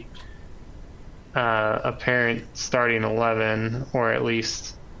pretty apparent starting 11, or at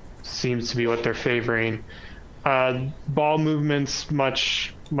least seems to be what they're favoring. Ball movements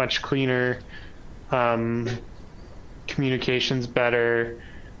much cleaner. Communications better.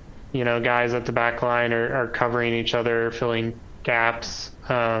 You know, guys at the back line are covering each other, filling gaps.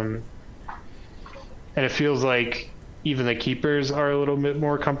 And it feels like even the keepers are a little bit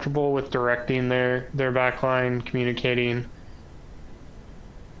more comfortable with directing their back line, communicating.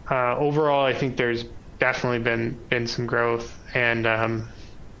 Overall, I think there's definitely been some growth, and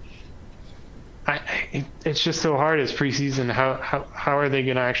it's just so hard as preseason. How are they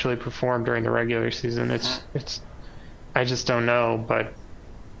going to actually perform during the regular season? It's I just don't know, but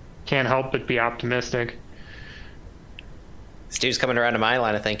can't help but be optimistic. Stu's coming around to my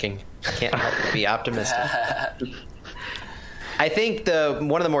line of thinking. Can't help but be optimistic. I think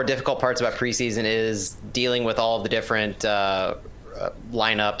one of the more difficult parts about preseason is dealing with all of the different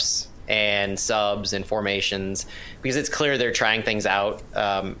lineups and subs and formations, because it's clear they're trying things out.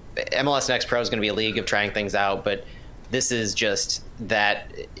 MLS Next Pro is going to be a league of trying things out, but this is just that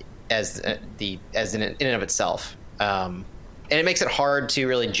as in and of itself. And it makes it hard to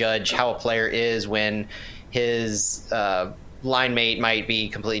really judge how a player is when his line mate might be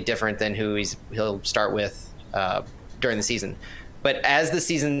completely different than who he'll start with during the season. But as the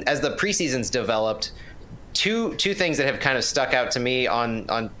preseason's developed, two things that have kind of stuck out to me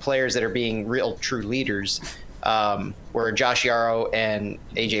on players that are being real true leaders were Josh Yarrow and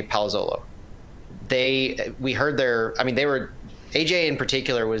AJ Palazzolo. AJ in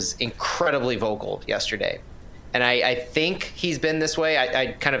particular was incredibly vocal yesterday. And I think he's been this way.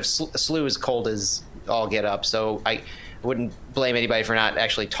 I kind of slew as cold as all get up, so I wouldn't blame anybody for not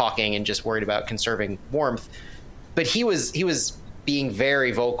actually talking and just worried about conserving warmth. But he was being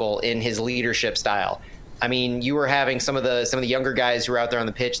very vocal in his leadership style. I mean, you were having some of the younger guys who were out there on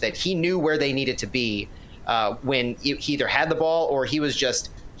the pitch that he knew where they needed to be when he either had the ball or he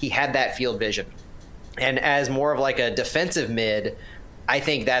had that field vision. And as more of like a defensive mid, I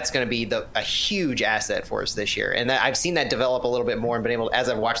think that's going to be a huge asset for us this year. And I've seen that develop a little bit more and been able to, as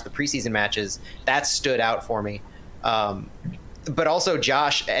I've watched the preseason matches, that stood out for me. But also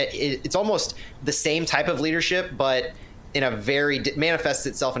Josh, it's almost the same type of leadership, but manifests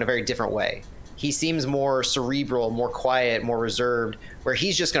itself in a very different way. He seems more cerebral, more quiet, more reserved, where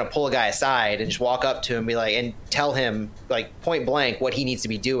he's just going to pull a guy aside and just walk up to him, and tell him like point blank what he needs to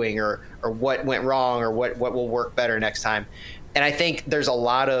be doing or what went wrong or what will work better next time. And I think there's a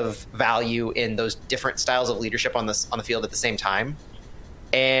lot of value in those different styles of leadership on the field at the same time.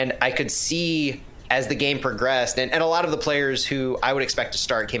 And I could see as the game progressed, and a lot of the players who I would expect to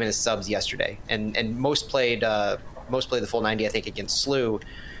start came in as subs yesterday, and most played the full 90, I think, against SLU.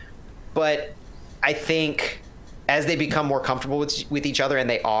 But I think as they become more comfortable with each other, and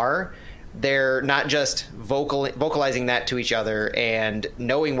they're not just vocalizing that to each other and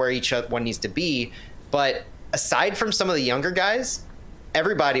knowing where each one needs to be, but aside from some of the younger guys,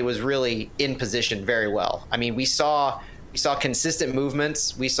 everybody was really in position very well. I mean, we saw consistent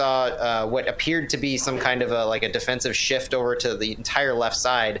movements. We saw what appeared to be some kind of a defensive shift over to the entire left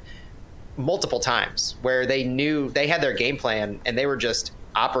side multiple times, where they knew they had their game plan and they were just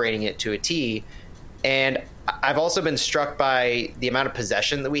operating it to a T. And I've also been struck by the amount of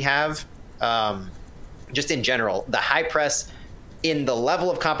possession that we have, just in general. The high press in the level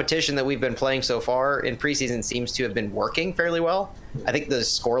of competition that we've been playing so far in preseason seems to have been working fairly well. I think the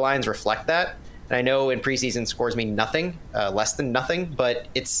score lines reflect that. And I know in preseason scores mean nothing, less than nothing, but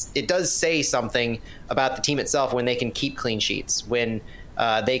it does say something about the team itself when they can keep clean sheets, when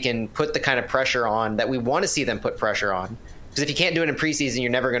they can put the kind of pressure on that we want to see them put pressure on. Because if you can't do it in preseason,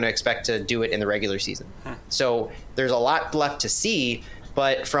 you're never going to expect to do it in the regular season. So there's a lot left to see,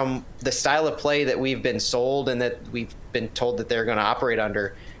 but from the style of play that we've been sold and that we've been told that they're going to operate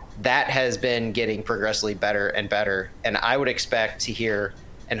under, that has been getting progressively better and better. And I would expect to hear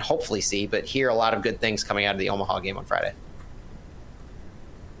and hopefully hear a lot of good things coming out of the Omaha game on Friday.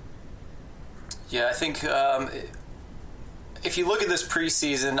 Yeah, I think if you look at this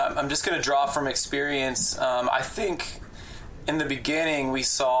preseason, I'm just going to draw from experience. I think in the beginning we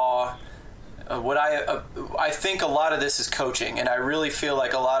saw I think a lot of this is coaching, and I really feel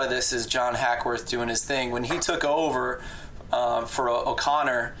like a lot of this is John Hackworth doing his thing. When he took over for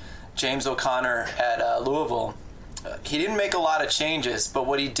James O'Connor at Louisville, he didn't make a lot of changes, but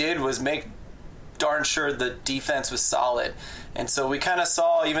what he did was make darn sure the defense was solid. And so we kind of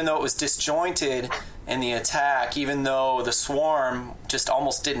saw, even though it was disjointed in the attack, even though the swarm just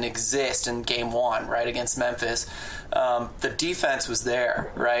almost didn't exist in game one, right, against Memphis, the defense was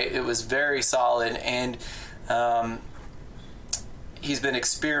there, right? It was very solid, and he's been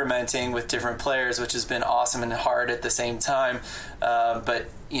experimenting with different players, which has been awesome and hard at the same time. But,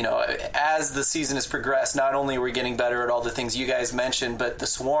 you know, as the season has progressed, not only are we getting better at all the things you guys mentioned, but the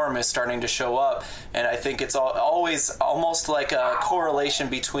swarm is starting to show up. And I think it's always almost like a correlation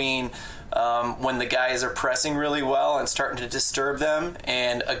between when the guys are pressing really well and starting to disturb them,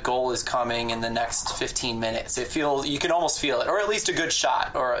 and a goal is coming in the next 15 minutes. You can almost feel it, or at least a good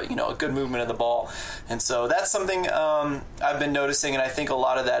shot, or a good movement of the ball. And so that's something I've been noticing, and I think a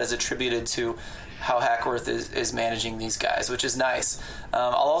lot of that is attributed to how Hackworth is managing these guys, which is nice.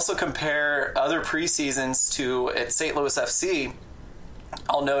 I'll also compare other preseasons to at St. Louis FC.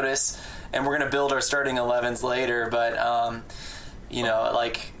 I'll notice, and we're going to build our starting 11s later, but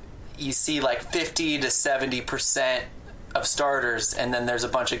you see like 50 to 70% of starters, and then there's a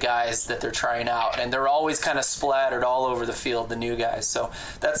bunch of guys that they're trying out, and they're always kind of splattered all over the field, the new guys. So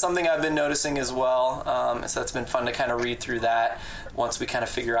that's something I've been noticing as well. So that's been fun to kind of read through that once we kind of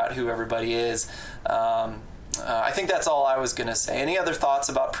figure out who everybody is. I think that's all I was going to say. Any other thoughts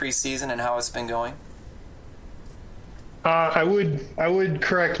about preseason and how it's been going? I would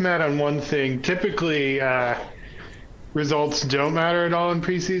correct Matt on one thing. Typically, results don't matter at all in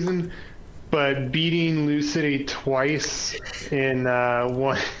preseason, but beating Lou City twice in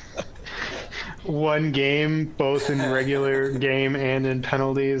one game, both in regular game and in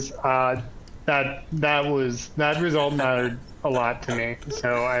penalties, that result mattered a lot to me.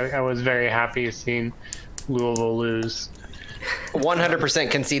 So I was very happy seeing Louisville lose.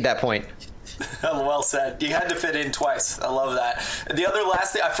 100% concede that point. Well said. You had to fit in twice. I love that. The other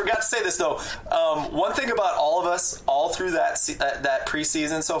last thing, I forgot to say this though. One thing about all of us, all through that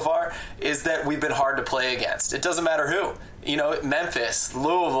preseason so far, is that we've been hard to play against. It doesn't matter who. Memphis,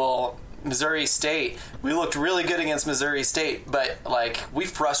 Louisville, Missouri State. We looked really good against Missouri State, but we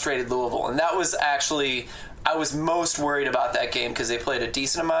frustrated Louisville, and that was actually. I was most worried about that game because they played a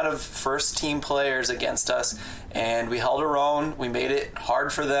decent amount of first-team players against us, and we held our own. We made it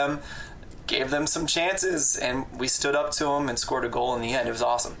hard for them, gave them some chances, and we stood up to them and scored a goal in the end. It was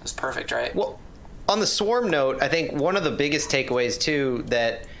awesome. It was perfect, right? Well, on the swarm note, I think one of the biggest takeaways, too,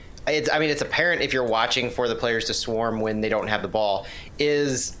 that it's apparent if you're watching for the players to swarm when they don't have the ball,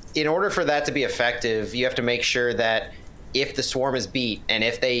 is in order for that to be effective, you have to make sure that if the swarm is beat and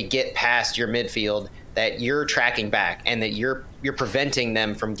if they get past your midfield, that you're tracking back and that you're preventing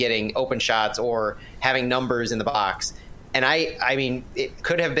them from getting open shots or having numbers in the box. And I mean, it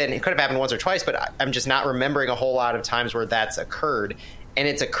could have happened once or twice, but I'm just not remembering a whole lot of times where that's occurred. And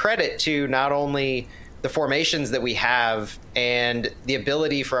it's a credit to not only the formations that we have and the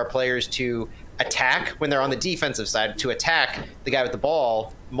ability for our players to attack when they're on the defensive side, to attack the guy with the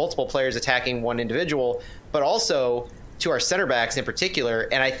ball, multiple players attacking one individual, but also to our center backs in particular.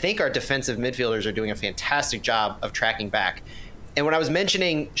 And I think our defensive midfielders are doing a fantastic job of tracking back. And when I was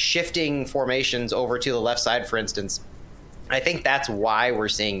mentioning shifting formations over to the left side, for instance, I think that's why we're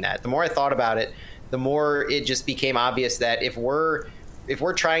seeing that. The more I thought about it, the more it just became obvious that if we're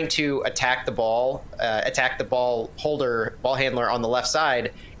trying to attack the ball handler on the left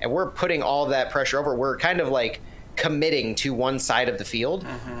side, and we're putting all of that pressure over, we're kind of like committing to one side of the field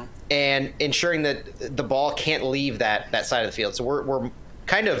and ensuring that the ball can't leave that side of the field. So we're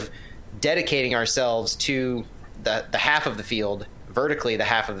kind of dedicating ourselves to the half of the field, vertically the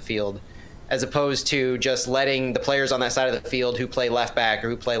half of the field, as opposed to just letting the players on that side of the field who play left back or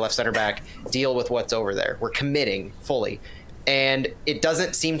who play left center back deal with what's over there. We're committing fully. And it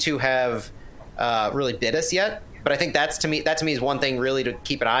doesn't seem to have really bit us yet. But I think that to me is one thing really to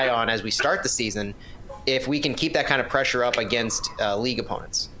keep an eye on as we start the season, if we can keep that kind of pressure up against league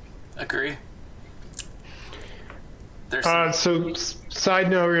opponents. Agree. So,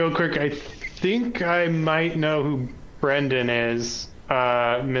 side note real quick, I think I might know who Brendan is,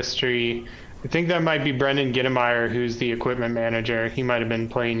 mystery. I think that might be Brendan Gittemeyer, who's the equipment manager. He might have been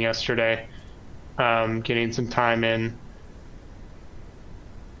playing yesterday, getting some time in.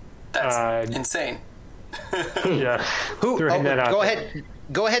 That's insane. Yeah. Go ahead.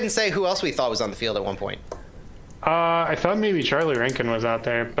 Go ahead and say who else we thought was on the field at one point. I thought maybe Charlie Rankin was out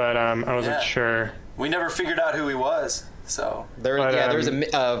there, but I wasn't sure. We never figured out who he was. So there was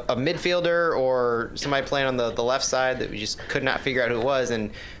a midfielder or somebody playing on the left side that we just could not figure out who it was,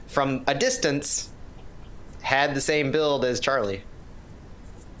 and from a distance had the same build as Charlie.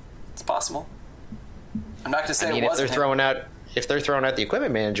 It's possible. I'm not going to say it if wasn't. If they're throwing out the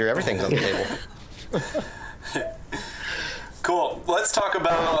equipment manager, everything's on the table. Cool. Let's talk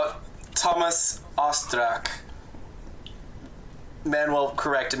about Thomas Ostrak. Manuel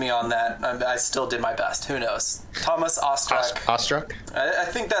corrected me on that. I still did my best. Who knows? Thomas Ostrak. Ostrak? I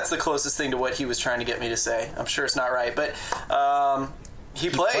think that's the closest thing to what he was trying to get me to say. I'm sure it's not right, but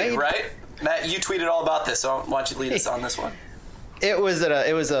he played, right? Matt, you tweeted all about this, so why don't you lead us on this one? It was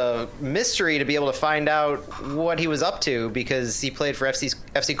a mystery to be able to find out what he was up to, because he played for FC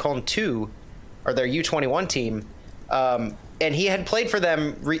Köln 2, or their U21 team, and he had played for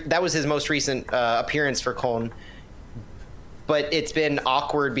them. That was his most recent appearance for Köln. But it's been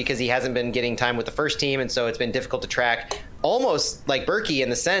awkward because he hasn't been getting time with the first team, and so it's been difficult to track. Almost like Burki in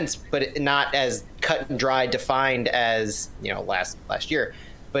the sense, but not as cut and dry defined as last year.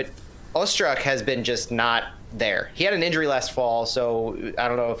 But Ostrak has been just not there. He had an injury last fall, so I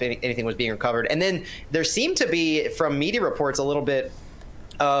don't know if anything was being recovered. And then there seemed to be, from media reports, a little bit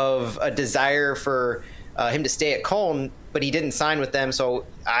of a desire for him to stay at Köln, but he didn't sign with them, so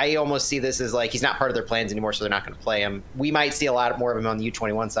I almost see this as like he's not part of their plans anymore, so they're not going to play him. We might see a lot more of him on the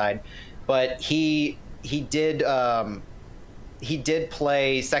U21 side, but he did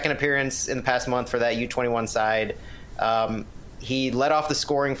play second appearance in the past month for that U21 side. He led off the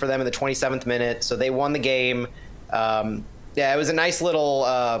scoring for them in the 27th minute, so they won the game. It was a nice little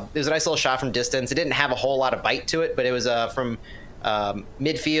shot from distance. It didn't have a whole lot of bite to it, but it was from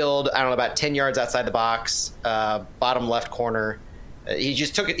midfield, I don't know, about 10 yards outside the box, bottom left corner. He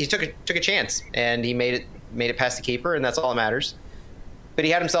just took a chance, and he made it past the keeper, and that's all that matters. But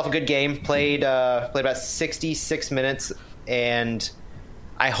he had himself a good game, played about 66 minutes, and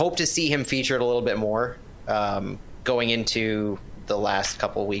I hope to see him featured a little bit more going into the last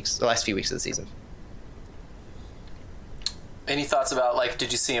few weeks of the season. Any thoughts about,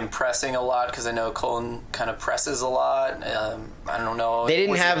 did you see him pressing a lot? Because I know Köln kind of presses a lot. I don't know. They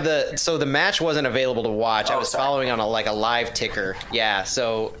didn't have the match wasn't available to watch. I was following on a live ticker. Yeah,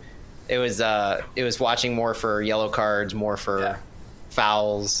 so it was watching more for yellow cards, more for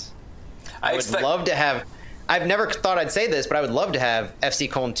fouls. I would love to have. I've never thought I'd say this, but I would love to have FC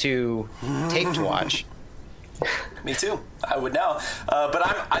Köln 2 tape to watch. Me too. I would now. But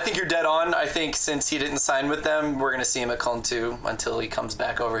I think you're dead on. I think since he didn't sign with them, we're going to see him at Köln 2 until he comes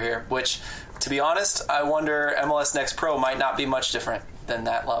back over here, which, to be honest, I wonder MLS Next Pro might not be much different than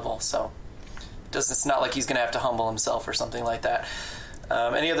that level. So it's not like he's going to have to humble himself or something like that.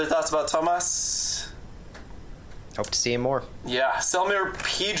 Any other thoughts about Tomas? Hope to see him more. Yeah. Selmir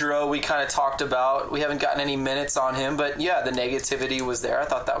Pedro, we kind of talked about. We haven't gotten any minutes on him, but yeah, the negativity was there. I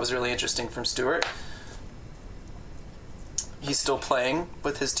thought that was really interesting from Stuart. He's still playing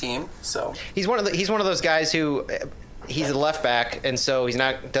with his team, so he's one of those guys who he's a left back, and so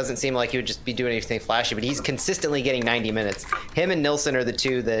doesn't seem like he would just be doing anything flashy, but he's consistently getting 90 minutes. Him and Nilsson are the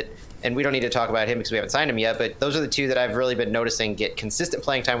two that, and we don't need to talk about him because we haven't signed him yet, but those are the two that I've really been noticing get consistent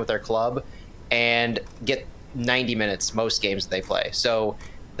playing time with their club and get 90 minutes most games that they play. So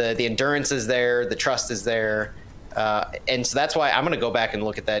the endurance is there, the trust is there. And so that's why I'm going to go back and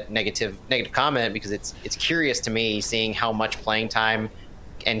look at that negative comment, because it's curious to me seeing how much playing time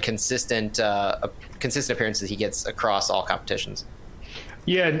and consistent appearances he gets across all competitions.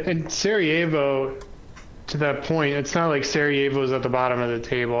 Yeah, and Sarajevo, to that point, it's not like Sarajevo's at the bottom of the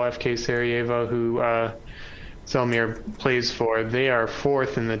table. FK Sarajevo, who Selmir plays for, they are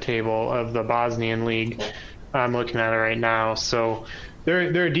fourth in the table of the Bosnian league. I'm looking at it right now, so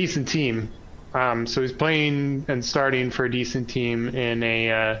they're a decent team. So he's playing and starting for a decent team in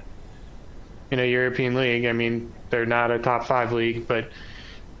a European league. I mean, they're not a top 5 league, but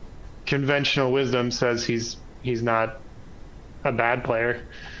conventional wisdom says he's not a bad player.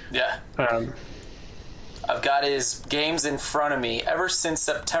 Yeah. I've got his games in front of me. Ever since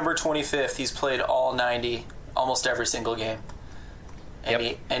September 25th, he's played all 90, almost every single game.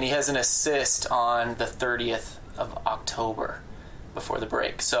 And he has an assist on the 30th of October before the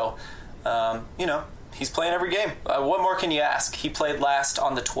break. So, he's playing every game. What more can you ask? He played last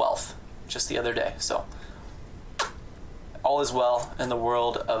on the 12th, just the other day. So, all is well in the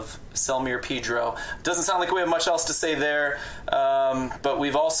world of Selmir Pedro. Doesn't sound like we have much else to say there, but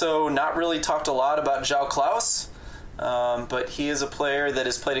we've also not really talked a lot about João Klaus. But he is a player that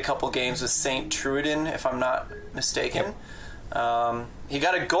has played a couple games with St. Truden, if I'm not mistaken. He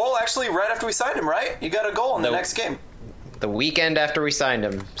got a goal actually right after we signed him, right? You got a goal in the next game. The weekend after we signed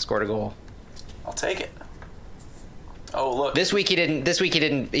him, scored a goal. I'll take it. Oh, look. This week he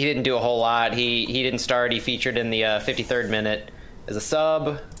didn't do a whole lot. He didn't start. He featured in the 53rd minute as a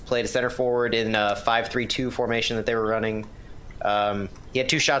sub. Played a center forward in a 5-3-2 formation that they were running. He had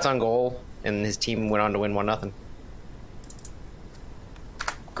 2 shots on goal, and his team went on to win 1-0.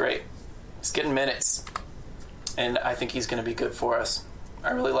 Great. He's getting minutes, and I think he's going to be good for us.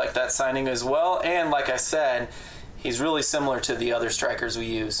 I really like that signing as well, and like I said, he's really similar to the other strikers we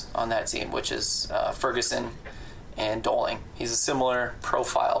use on that team, which is Ferguson and Doling. He's a similar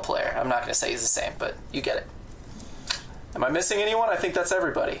profile player. I'm not going to say he's the same, but you get it. Am I missing anyone? I think that's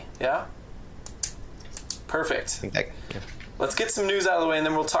everybody. Yeah? Perfect. Let's get some news out of the way, and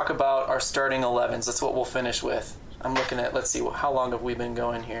then we'll talk about our starting 11s. That's what we'll finish with. I'm looking at, let's see, how long have we been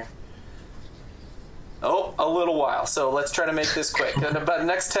going here? Oh, a little while. So let's try to make this quick. In about the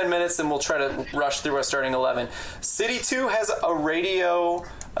next 10 minutes, then we'll try to rush through our starting 11. City 2 has a radio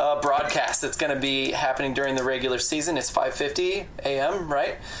broadcast that's going to be happening during the regular season. It's 5:50 a.m.,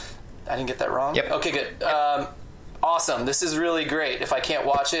 right? I didn't get that wrong? Yep. Okay, good. Awesome. This is really great. If I can't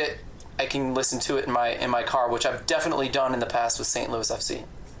watch it, I can listen to it in my car, which I've definitely done in the past with St. Louis FC.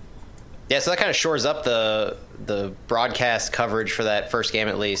 Yeah, so that kind of shores up the broadcast coverage for that first game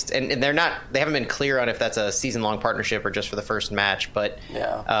at least, and they haven't been clear on if that's a season-long partnership or just for the first match. But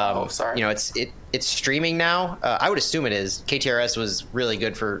yeah, sorry. It's streaming now. I would assume it is. KTRS was really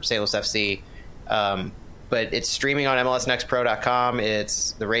good for St. Louis FC, but it's streaming on MLSNextPro.com.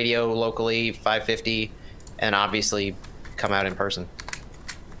 It's the radio locally 550, and obviously come out in person.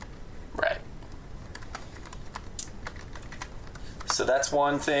 Right. So that's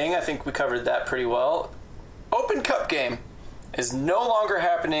one thing. I think we covered that pretty well. Open Cup game is no longer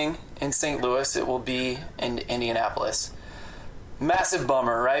happening in St. Louis. It will be in Indianapolis. Massive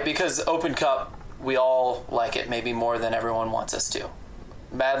bummer, right? Because Open Cup, we all like it maybe more than everyone wants us to.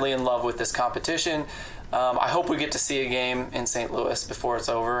 Madly in love with this competition. I hope we get to see a game in St. Louis before it's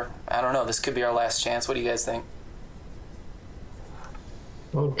over. I don't know. This could be our last chance. What do you guys think?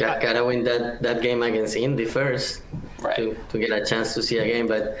 Well, gotta win that game against Indy first, right, to get a chance to see a game.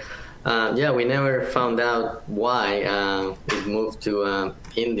 But we never found out why it moved to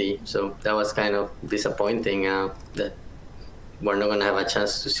Indy, so that was kind of disappointing that we're not gonna have a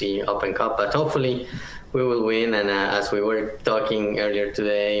chance to see Open Cup. But hopefully we will win, and as we were talking earlier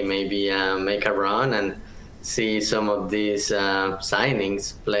today, maybe make a run and see some of these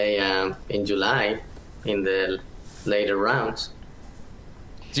signings play in July in the later rounds.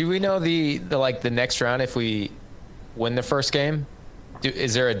 Do we know the next round if we win the first game?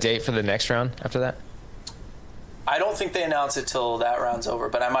 Is there a date for the next round after that? I don't think they announce it till that round's over,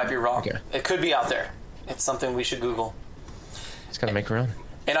 but I might be wrong. Okay. It could be out there. It's something we should Google. Just gotta make a run.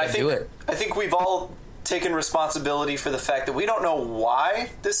 And I think we've all taken responsibility for the fact that we don't know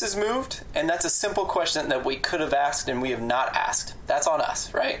why this is moved, and that's a simple question that we could have asked and we have not asked. That's on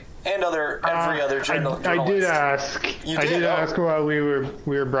us, right? And every other journalist. I did ask. I did ask while we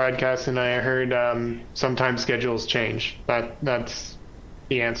were broadcasting. I heard sometimes schedules change. That's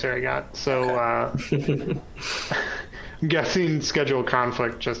the answer I got. So okay. I'm guessing schedule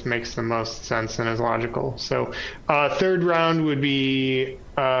conflict just makes the most sense and is logical. So third round would be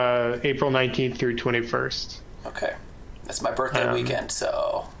April 19th through 21st. Okay, that's my birthday weekend.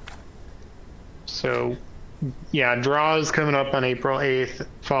 So yeah, draws coming up on April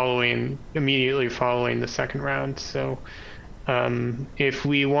 8th, immediately following the second round. So if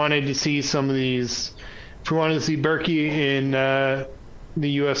we wanted to see some of these, if we wanted to see Burki in the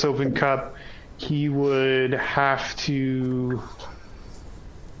U.S. Open Cup, he would have to.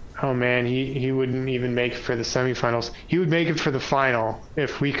 Oh man, he wouldn't even make it for the semifinals. He would make it for the final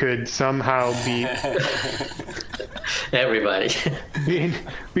if we could somehow beat everybody.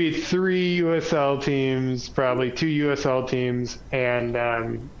 beat 3 USL teams, probably 2 USL teams, and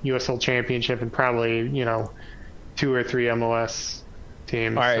USL Championship, and probably 2 or 3 MLS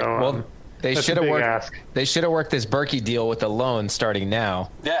teams. All right. So, well, they should have worked. They should have worked this Burki deal with the loan starting now.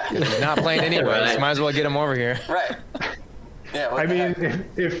 Yeah, he's not playing anyway. Right. So might as well get him over here. Right. Yeah. I mean,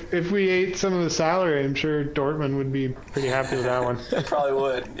 if we ate some of the salary, I'm sure Dortmund would be pretty happy with that one. Probably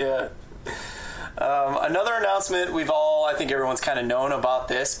would. Yeah. Another announcement I think everyone's kind of known about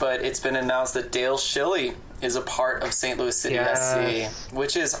this, but it's been announced that Dale Schilly is a part of St. Louis City SC,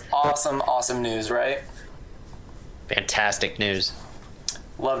 which is awesome news, right? Fantastic news.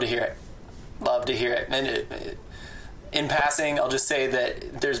 Love to hear it. And in passing, I'll just say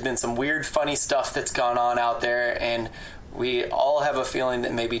that there's been some weird, funny stuff that's gone on out there, and we all have a feeling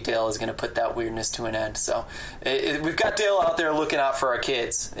that maybe Dale is going to put that weirdness to an end. So we've got Dale out there looking out for our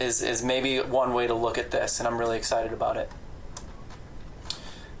kids is maybe one way to look at this, and I'm really excited about it.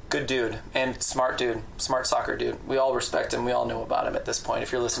 Good dude and smart soccer dude. We all respect him. We all know about him at this point.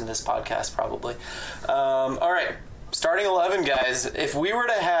 If you're listening to this podcast, probably. All right, starting 11, guys. If we were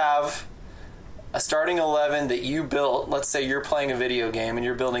to have a starting 11 that you built, let's say you're playing a video game and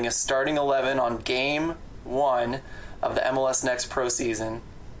you're building a starting 11 on game 1 of the MLS Next Pro season.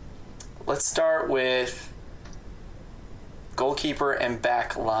 Let's start with goalkeeper and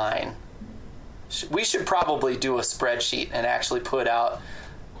back line. We should probably do a spreadsheet and actually put out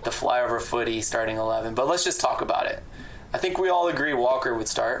the Flyover Footy starting 11, but let's just talk about it. I think we all agree Walker would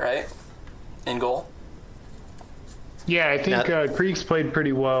start, right? In goal? Yeah, I think Creek's played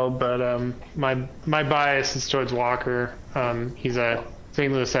pretty well, but my bias is towards Walker. He's a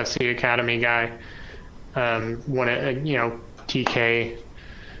St. Louis FC Academy guy. One TK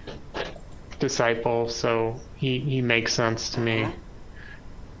disciple, so he makes sense to me.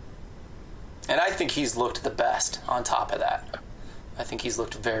 And I think he's looked the best on top of that. I think he's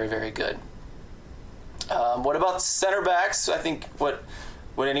looked very, very good. What about center backs? I think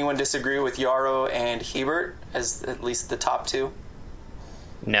would anyone disagree with Yarrow and Hebert as at least the top two?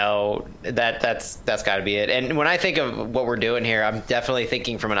 No, that's got to be it. And when I think of what we're doing here, I'm definitely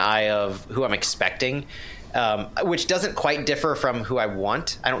thinking from an eye of who I'm expecting, which doesn't quite differ from who I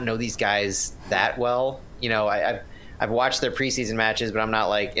want. I don't know these guys that well. You know, I've watched their preseason matches, but I'm not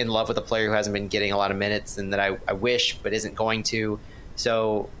like in love with a player who hasn't been getting a lot of minutes and that I wish but isn't going to.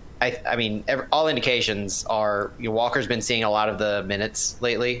 So I mean, all indications are Walker's been seeing a lot of the minutes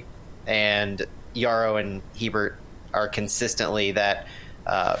lately, and Yarrow and Hebert are consistently that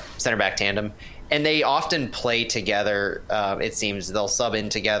center back tandem, and they often play together. It seems they'll sub in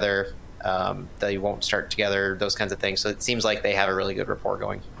together. They won't start together, those kinds of things. So it seems like they have a really good rapport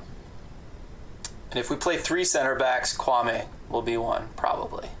going. And if we play 3 center backs, Kwame will be one,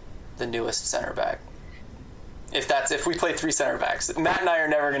 probably the newest center back. If we play 3 center backs, Matt and I are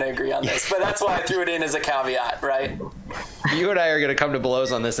never going to agree on this, but that's why I threw it in as a caveat, right? You and I are going to come to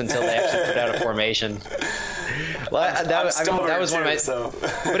blows on this until they actually put out a formation. Well, that was one of my.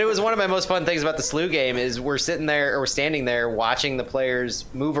 But it was one of my most fun things about the SLU game is we're standing there watching the players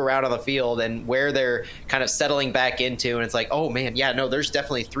move around on the field and where they're kind of settling back into, and it's like, oh man, yeah, no, there's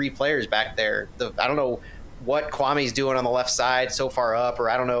definitely 3 players back there. I don't know what Kwame's doing on the left side so far up, or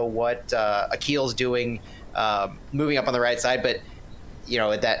I don't know what Akil's doing. Moving up on the right side, but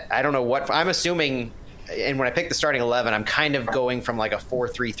that I don't know what I'm assuming. And when I pick the starting 11, I'm kind of going from like a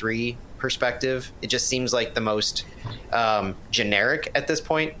 4-3-3 perspective. It just seems like the most generic at this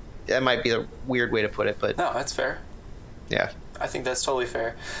point. That might be a weird way to put it, but no, that's fair. Yeah, I think that's totally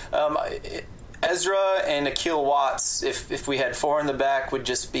fair. Ezra and Akil Watts, if we had 4 in the back, would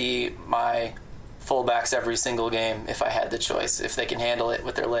just be my fullbacks every single game if I had the choice, if they can handle it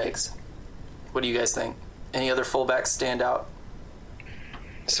with their legs. What do you guys think? Any other fullbacks stand out?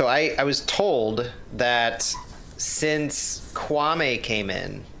 So I was told that since Kwame came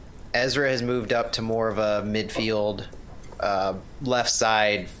in, Ezra has moved up to more of a midfield, left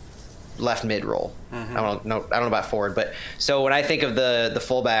side, left mid role. Mm-hmm. I don't know about forward, but so when I think of the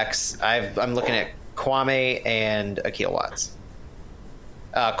fullbacks, I'm looking at Kwame and Akil Watts.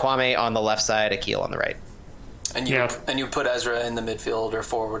 Kwame on the left side, Akil on the right. And you put Ezra in the midfield or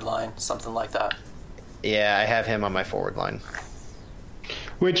forward line, something like that. Yeah, I have him on my forward line.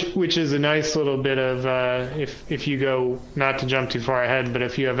 Which is a nice little bit of if you go, not to jump too far ahead, but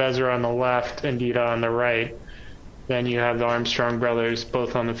if you have Ezra on the left and Dita on the right, then you have the Armstrong brothers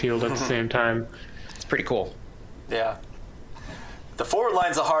both on the field at the same time. It's pretty cool. Yeah. The forward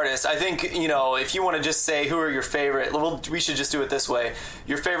line's the hardest. I think, if you want to just say who are your favorite, we should just do it this way.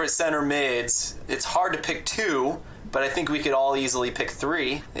 Your favorite center mids, it's hard to pick 2, but I think we could all easily pick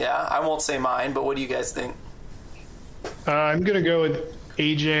 3. Yeah, I won't say mine, but what do you guys think? I'm going to go with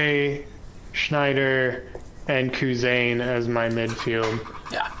AJ, Schneider, and Kuzain as my midfield.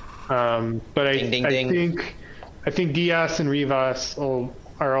 Yeah. But I think Diaz and Rivas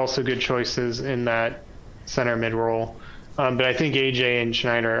are also good choices in that center mid role. But I think AJ and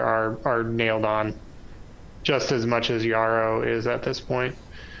Schneider are nailed on just as much as Yarrow is at this point.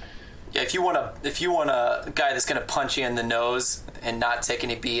 Yeah, if you want a guy that's going to punch you in the nose and not take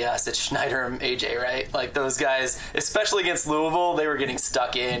any BS, it's Schneider and AJ, right? Like those guys, especially against Louisville, they were getting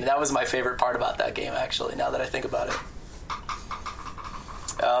stuck in. That was my favorite part about that game, actually, now that I think about it.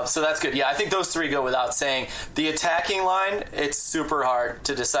 So that's good. Yeah, I think those 3 go without saying. The attacking line, it's super hard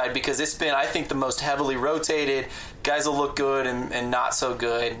to decide because it's been, I think, the most heavily rotated, guys will look good and not so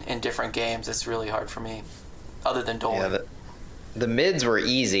good in different games. It's really hard for me, other than Dolan. Yeah, the mids were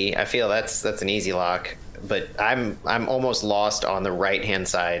easy. I feel that's an easy lock. But I'm almost lost on the right hand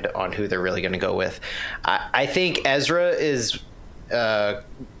side on who they're really going to go with. I think Ezra is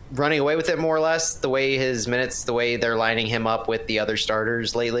running away with it more or less. The way his minutes, the way they're lining him up with the other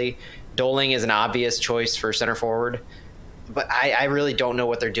starters lately. Doling is an obvious choice for center forward, but I really don't know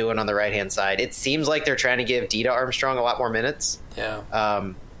what they're doing on the right hand side. It seems like they're trying to give Dita Armstrong a lot more minutes.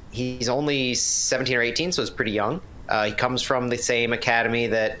 Yeah. He's only 17 or 18, so he's pretty young. He comes from the same academy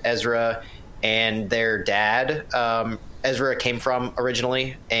that Ezra and their dad, Ezra, came from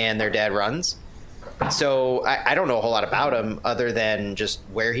originally, and their dad runs. So I don't know a whole lot about him other than just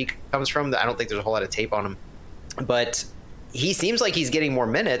where he comes from. I don't think there's a whole lot of tape on him. But he seems like he's getting more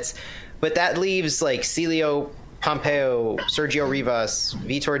minutes, but that leaves like Celio, Pompeo, Sergio Rivas,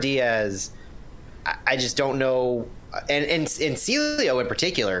 Vitor Diaz. I just don't know. And Celio in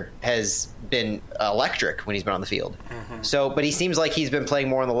particular has been electric when he's been on the field. Mm-hmm. So, but he seems like he's been playing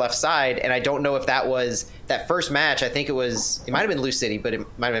more on the left side, and I don't know if that was that first match. I think it might have been Lou City, but it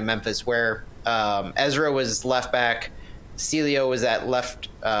might have been Memphis, where Ezra was left back, Celio was at left.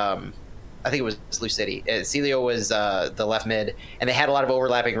 I think it was Lou City. Celio was the left mid, and they had a lot of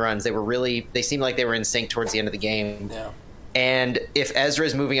overlapping runs. They seemed like they were in sync towards the end of the game. Yeah. And if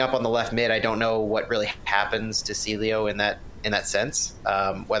Ezra's moving up on the left mid, I don't know what really happens to Celio in that sense.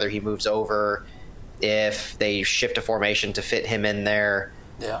 Whether he moves over, if they shift a formation to fit him in there.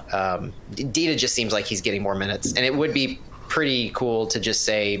 Yeah. Dita just seems like he's getting more minutes, and it would be pretty cool to just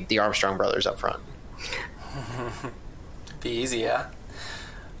say the Armstrong brothers up front. Be easy, yeah.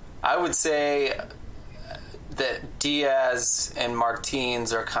 I would say that Diaz and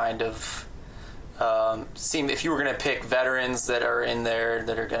Martins are kind of if you were going to pick veterans that are in there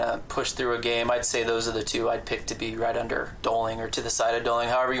that are going to push through a game, I'd say those are the two I'd pick to be right under Doling or to the side of Doling,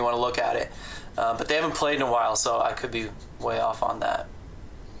 however you want to look at it. But they haven't played in a while, so I could be way off on that.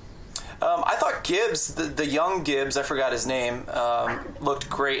 I thought Gibbs, the young Gibbs, I forgot his name, looked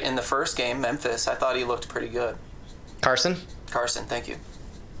great in the first game, Memphis. I thought he looked pretty good. Carson, thank you.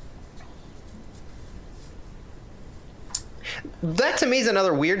 That to me is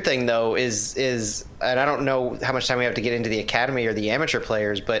another weird thing, though, is and I don't know how much time we have to get into the academy or the amateur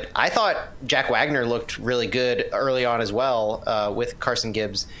players, but I thought Jack Wagner looked really good early on as well with Carson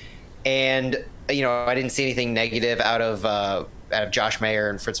Gibbs, and I didn't see anything negative out of Josh Mayer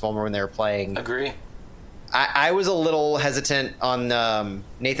and Fritz Vollmer when they were playing. Agree. I was a little hesitant on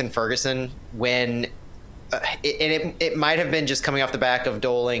Nathan Ferguson when, it might have been just coming off the back of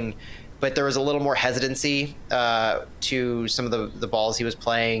Doling, but there was a little more hesitancy to some of the balls he was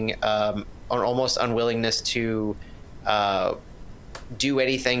playing, on almost unwillingness to do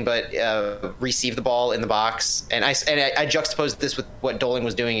anything but receive the ball in the box. And I juxtaposed this with what Doling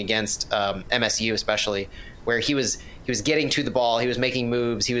was doing against MSU, especially, where he was getting to the ball, he was making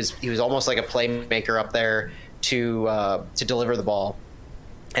moves, he was almost like a playmaker up there to deliver the ball.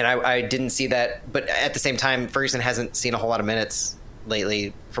 And I didn't see that, but at the same time, Ferguson hasn't seen a whole lot of minutes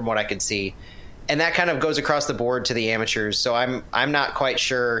lately from what I could see, and that kind of goes across the board to the amateurs. So I'm not quite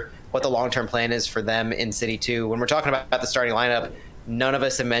sure what the long-term plan is for them in City 2. When we're talking about the starting lineup, none of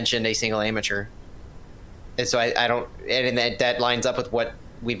us have mentioned a single amateur, and so I don't, and that lines up with what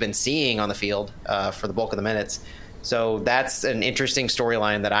we've been seeing on the field for the bulk of the minutes. So that's an interesting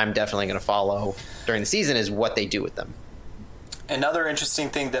storyline that I'm definitely going to follow during the season, is what they do with them. Another interesting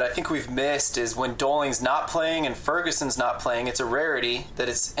thing that I think we've missed is when Doling's not playing and Ferguson's not playing, it's a rarity that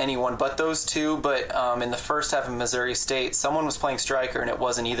it's anyone but those two. But in the first half of Missouri State, someone was playing striker and it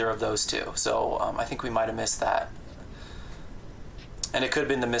wasn't either of those two. So I think we might have missed that. And it could have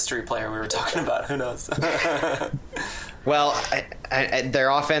been the mystery player we were talking about. Who knows? Well, their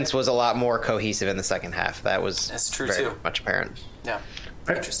offense was a lot more cohesive in the second half. That's true very too. much apparent. Yeah.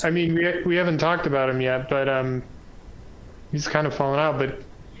 I mean, we haven't talked about him yet, but he's kind of fallen out. But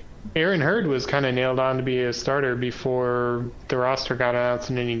Aaron Hurd was kind of nailed on to be a starter before the roster got announced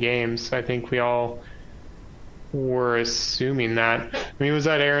in any games. I think we all were assuming that. I mean, was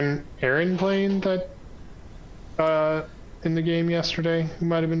that Aaron playing that in the game yesterday? Who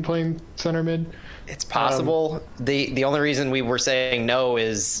might have been playing center mid? It's possible. The only reason we were saying no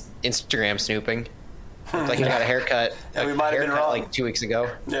is Instagram snooping. It's like he got a haircut. Yeah, we might have been wrong. Like 2 weeks ago.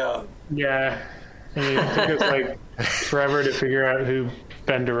 Yeah. Yeah. I mean, it took us like forever to figure out who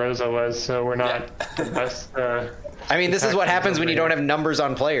Ben DeRosa was, so we're not the best. I mean, this is what happens when you don't have numbers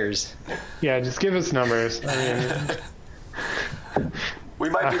on players. Yeah, just give us numbers. We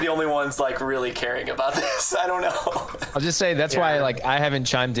might be the only ones like really caring about this. I don't know. I'll just say that's why I haven't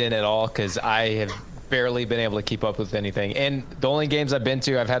chimed in at all, because I have barely been able to keep up with anything. And the only games I've been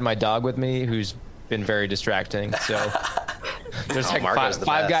to, I've had my dog with me, who's been very distracting. So there's like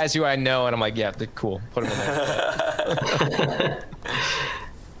five guys who I know, and I'm like, yeah, they're cool. Put them in there.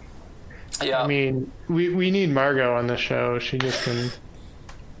 Yeah. I mean, we need Margot on the show. She just can.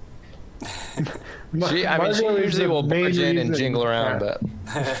 She usually will barge in and jingle around, but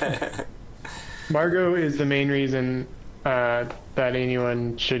Margot is the main reason that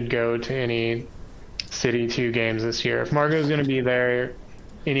anyone should go to any City 2 games this year. If Margot's going to be there,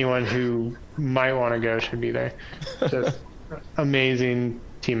 anyone who might want to go should be there. Just amazing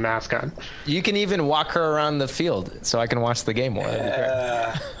team mascot. You can even walk her around the field so I can watch the game more.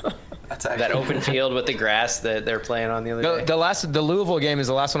 That's actually That open field with the grass that they're playing on the other day. The Louisville game is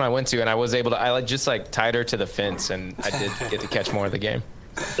the last one I went to, and I was able to. I just tied her to the fence, and I did get to catch more of the game.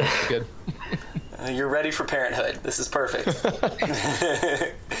 Good. You're ready for parenthood. This is perfect.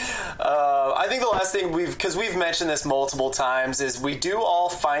 I think the last thing because we've mentioned this multiple times, is we do all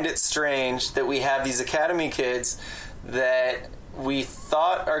find it strange that we have these academy kids that we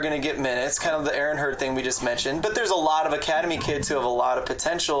thought are going to get minutes, kind of the Aaron Hurd thing we just mentioned, but there's a lot of academy kids who have a lot of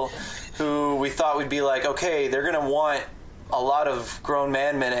potential who we thought would be like, okay, they're going to want a lot of grown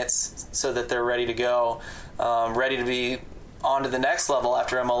man minutes so that they're ready to go, ready to be on to the next level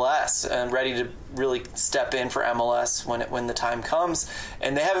after MLS and ready to really step in for MLS when the time comes.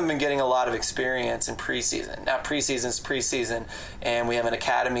 And they haven't been getting a lot of experience in preseason. Now preseason's preseason, and we have an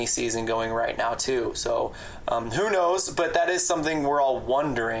academy season going right now too. So who knows? But that is something we're all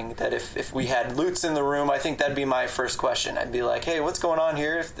wondering, that if we had Lutz in the room, I think that'd be my first question. I'd be like, hey, what's going on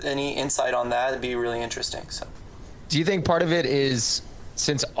here? If any insight on that, it'd be really interesting. So, do you think part of it is,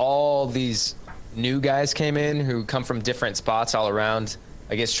 since all these new guys came in who come from different spots all around,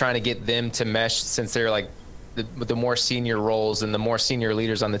 I guess trying to get them to mesh, since they're like the more senior roles and the more senior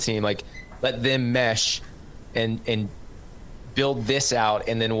leaders on the team, like let them mesh and build this out,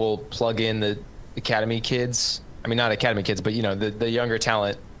 and then we'll plug in the academy kids. I mean, not academy kids, but the younger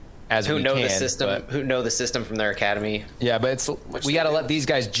talent as who we know can, the system, who know the system from their academy. Yeah, but we got to let these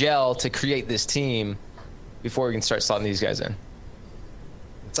guys gel to create this team before we can start slotting these guys in.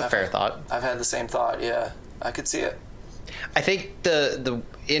 It's a fair thought. I've had the same thought. Yeah, I could see it. I think the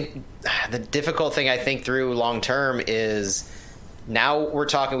difficult thing I think through long term is, now we're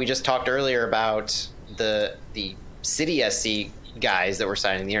talking. We just talked earlier about the City SC guys that were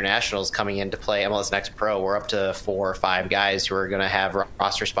signing, the internationals coming in to play MLS Next Pro. We're up to 4 or 5 guys who are going to have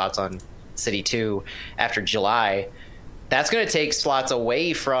roster spots on City 2 after July. That's going to take slots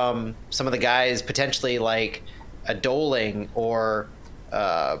away from some of the guys potentially like a Doling or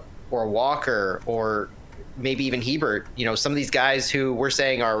Walker, or maybe even Hebert. Some of these guys who we're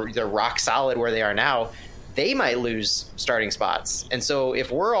saying they're rock solid where they are now, they might lose starting spots. And so if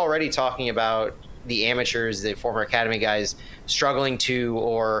we're already talking about the amateurs, the former academy guys struggling to,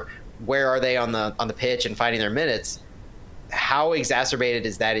 or where are they on the pitch and finding their minutes, how exacerbated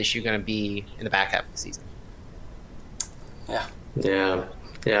is that issue going to be in the back half of the season? Yeah,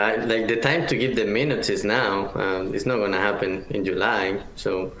 like the time to give the minutes is now. It's not going to happen in July.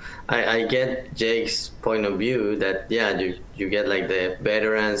 So I get Jake's point of view that, you get like the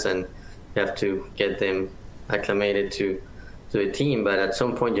veterans and you have to get them acclimated to the team. But at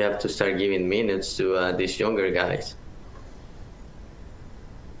some point you have to start giving minutes to these younger guys.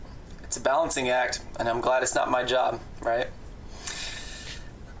 It's a balancing act, and I'm glad it's not my job, right?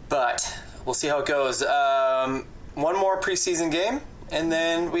 But we'll see how it goes. One more preseason game, and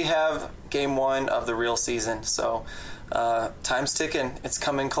then we have game 1 of the real season. So time's ticking. It's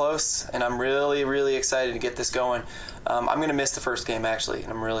coming close, and I'm really, really excited to get this going. I'm going to miss the first game, actually,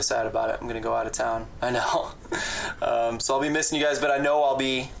 and I'm really sad about it. I'm going to go out of town. I know. So I'll be missing you guys, but I know I'll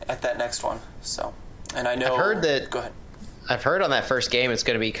be at that next one. So, and I know... Go ahead. I've heard on that first game it's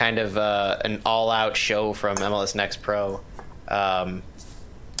going to be kind of an all-out show from MLS Next Pro.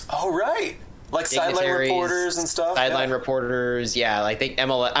 Oh, right. Like sideline reporters and stuff? Sideline reporters, yeah. I think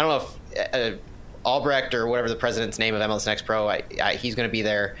MLS... I don't know if Albrecht or whatever the president's name of MLS Next Pro, he's going to be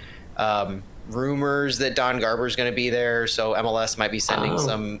there. Rumors that Don Garber's going to be there, so MLS might be sending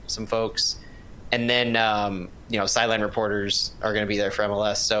some folks. And then, sideline reporters are going to be there for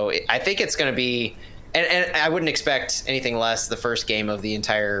MLS. So I think it's going to be... And I wouldn't expect anything less the first game of the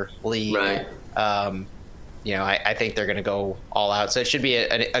entire league. Right. I think they're going to go all out. So it should be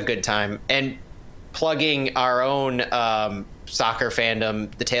a good time. And plugging our own soccer fandom,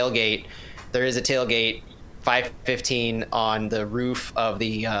 the tailgate, there is a tailgate 5:15 on the roof of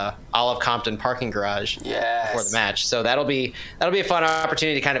the Olive Compton parking garage before the match. So that'll be a fun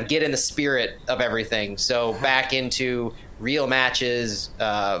opportunity to kind of get in the spirit of everything. So back into real matches,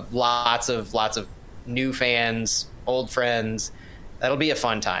 lots of new fans, old friends. That'll be a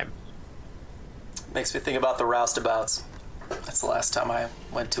fun time. Makes me think about the roustabouts. That's the last time I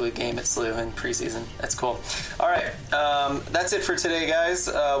went to a game at SLU in preseason. That's cool. All right, that's it for today, guys.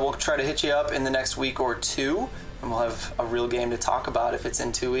 We'll try to hit you up in the next week or two, and we'll have a real game to talk about if it's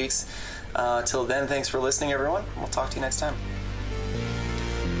in 2 weeks. Till then, thanks for listening, everyone. We'll talk to you next time.